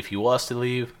 If he was to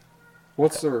leave,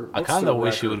 I kind of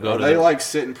wish he would go. Are they like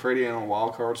sitting pretty in a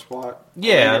wild card spot?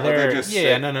 Yeah, they've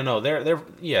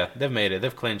made it.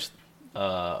 They've clinched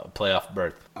playoff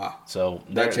berth. So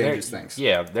that changes things.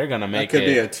 Yeah, they're gonna make it. That could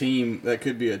be a team. That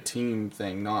could be a team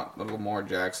thing, not Lamar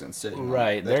Jackson sitting.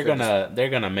 Right, they're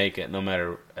gonna make it no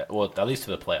matter at least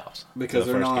to the playoffs because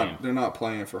they're not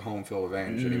playing for home field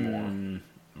advantage anymore.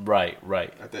 Right.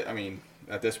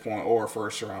 At this point, or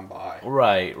first round bye.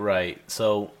 Right.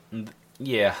 So,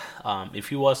 yeah, if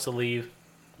he was to leave,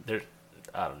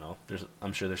 I don't know.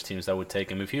 I'm sure there's teams that would take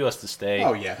him if he was to stay.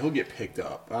 Oh yeah, he'll get picked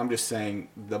up. I'm just saying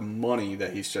the money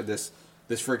that he's this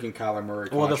freaking Kyler Murray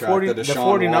contract, the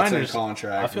Deshaun Watson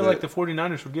contract. I feel like the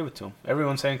 49ers would give it to him.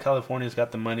 Everyone's saying California's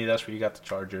got the money. That's where you got the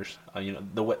Chargers.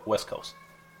 The West Coast.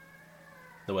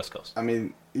 The West Coast. I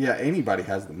mean, yeah, anybody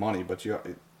has the money, but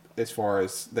as far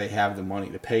as they have the money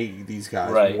to pay these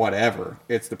guys, whatever,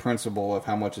 it's the principle of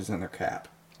how much is in their cap.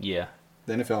 Yeah.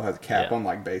 The NFL has a cap,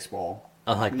 unlike baseball.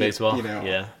 Unlike baseball,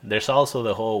 yeah. There's also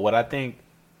the whole, what I think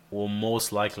will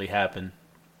most likely happen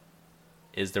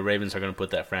is the Ravens are going to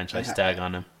put that franchise tag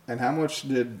on him. And how much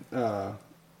did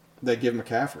they give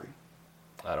McCaffrey?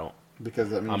 I don't.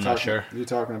 Because I'm not sure. You're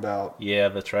talking about. Yeah,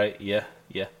 that's right. Yeah.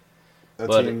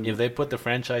 But if they put the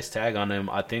franchise tag on him,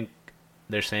 I think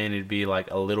they're saying it'd be like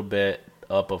a little bit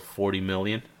up of $40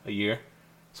 million a year.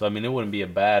 So I mean, it wouldn't be a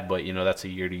bad, but that's a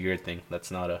year-to-year thing.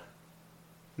 That's not a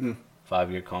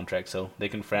 5-year contract, so they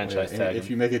can franchise tag him. If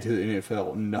you make it to the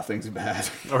NFL, nothing's bad.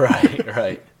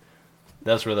 Right.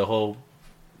 That's where the whole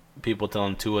people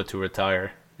telling Tua to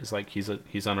retire is like he's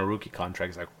on a rookie contract.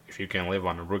 It's like, if you can't live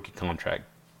on a rookie contract,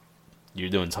 you're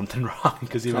doing something wrong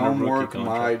because even a rookie work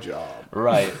contract. My job.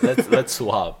 Right. Let's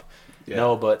swap. Yeah.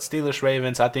 No, but Steelers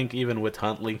Ravens. I think even with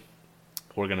Huntley,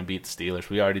 we're gonna beat the Steelers.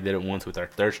 We already did it once with our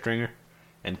third stringer,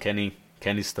 and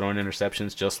Kenny's throwing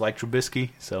interceptions just like Trubisky.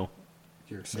 So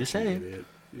you're such an idiot.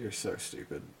 You're so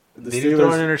stupid. Did he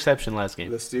throw an interception last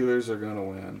game? The Steelers are gonna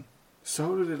win.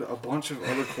 So did a bunch of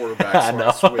other quarterbacks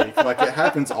last week. Like, it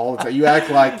happens all the time. You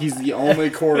act like he's the only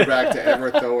quarterback to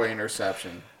ever throw an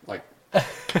interception. Like,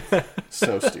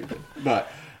 so stupid. But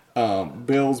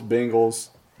Bills, Bengals,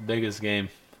 biggest game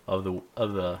of the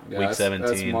week 17.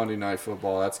 That's Monday Night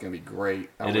Football. That's gonna be great.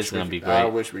 It is gonna be great. I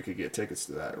wish we could get tickets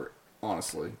to that.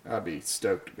 Honestly, I'd be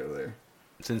stoked to go there.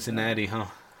 Cincinnati, huh?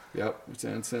 Yep, it's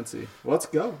in Cincy. Let's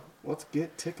go. Let's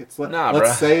get tickets.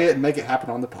 Let's say it and make it happen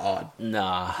on the pod.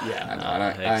 Nah.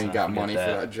 Yeah, I ain't got money for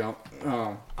that jump.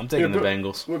 I'm taking the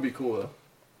Bengals. Would be cool though.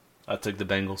 I took the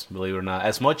Bengals, believe it or not.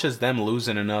 As much as them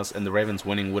losing and us and the Ravens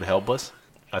winning would help us,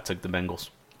 I took the Bengals.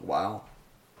 Wow.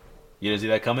 You didn't see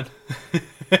that coming?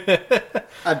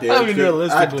 I did. I mean,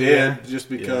 realistically, just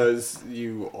because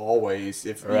you always,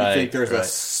 if you think there's a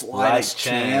slight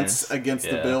chance against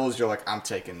the Bills, you're like, I'm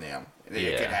taking them.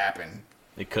 It could happen.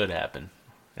 It could happen.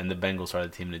 And the Bengals are the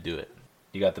team to do it.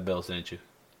 You got the Bills, didn't you?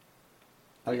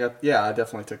 I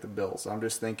definitely took the Bills. I'm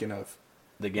just thinking of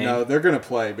the game. No, they're going to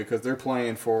play because they're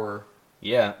playing for.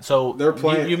 Yeah, so they're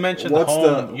playing. You mentioned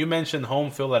home. You mentioned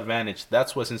home field advantage.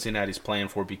 That's what Cincinnati's playing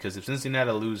for. Because if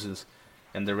Cincinnati loses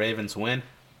and the Ravens win,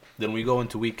 then we go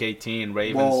into Week 18,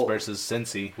 Ravens versus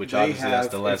Cincy, which obviously that's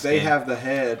the last game. They have the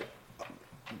head.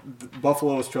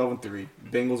 Buffalo is 12-3.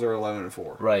 Bengals are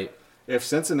 11-4. Right. If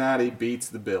Cincinnati beats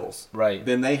the Bills, right,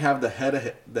 then they have the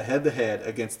head-to-head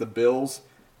against the Bills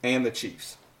and the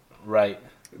Chiefs. Right.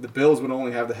 The Bills would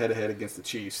only have the head-to-head against the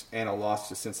Chiefs and a loss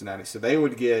to Cincinnati. So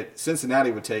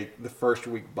Cincinnati would take the first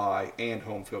week bye and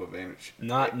home field advantage.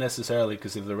 Not necessarily,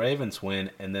 because if the Ravens win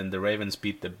and then the Ravens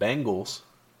beat the Bengals,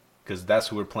 because that's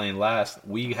who we're playing last,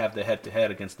 we have the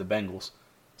head-to-head against the Bengals.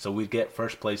 So we'd get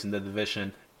first place in the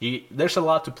division. There's a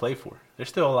lot to play for. There's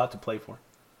still a lot to play for.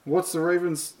 What's the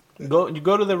Ravens... They're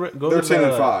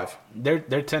 10-5. They're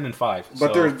 10-5.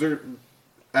 But they're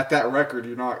at that record.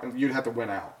 You'd have to win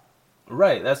out.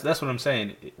 Right, that's what I'm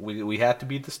saying. We have to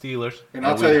beat the Steelers. And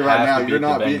I'll tell you right now, you're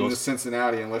not beating the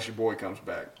Cincinnati unless your boy comes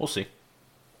back. We'll see.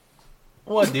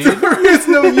 What, dude? There is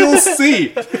no you'll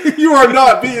see. You are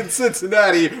not beating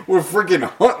Cincinnati with freaking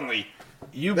Huntley.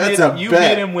 You beat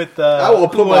him with. I will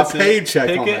put my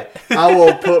paycheck on that. I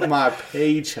will put my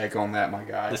paycheck on that, my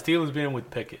guy. The Steelers beat him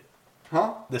with Pickett.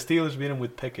 Huh? The Steelers beat him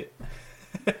with Pickett.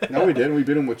 No, we didn't. We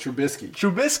beat him with Trubisky.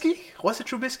 Trubisky? Was it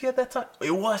Trubisky at that time?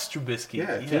 It was Trubisky.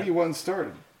 Yeah, Timmy wasn't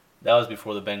started. That was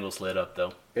before the Bengals lit up,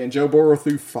 though. And Joe Burrow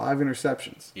threw 5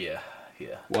 interceptions. Yeah.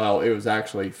 Well, it was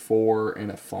actually 4 and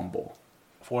a fumble.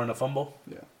 4 and a fumble?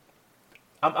 Yeah.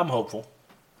 I'm hopeful.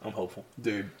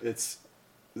 Dude, it's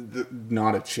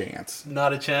not a chance.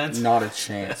 Not a chance? Not a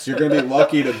chance. You're going to be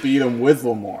lucky to beat them with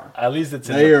Lamar. At least it's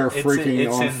They are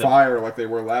freaking on fire like they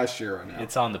were last year right now.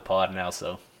 It's on the pod now,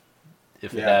 so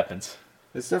if it happens.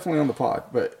 It's definitely on the pod.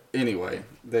 But anyway,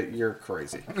 you're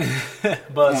crazy.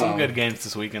 But some good games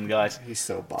this weekend, guys. He's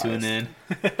so biased. Tune in.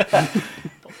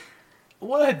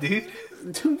 What, dude?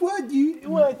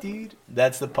 What, dude?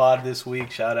 That's the pod this week.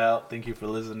 Shout out. Thank you for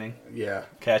listening. Yeah.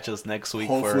 Catch us next week.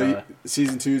 Hopefully,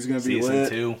 season 2 is going to be lit.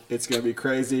 2. It's going to be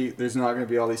crazy. There's not going to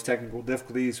be all these technical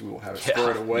difficulties. We will have it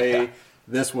squared away. Yeah.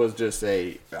 This was just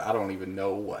I don't even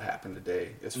know what happened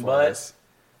today as far as.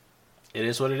 It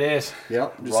is what it is.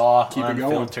 Yep. Raw,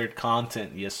 unfiltered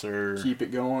content. Yes, sir. Keep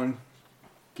it going.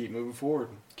 Keep moving forward.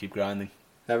 Keep grinding.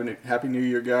 Happy New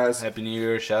Year, guys. Happy New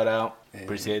Year. Shout out.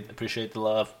 Appreciate the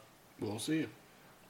love. We'll see you.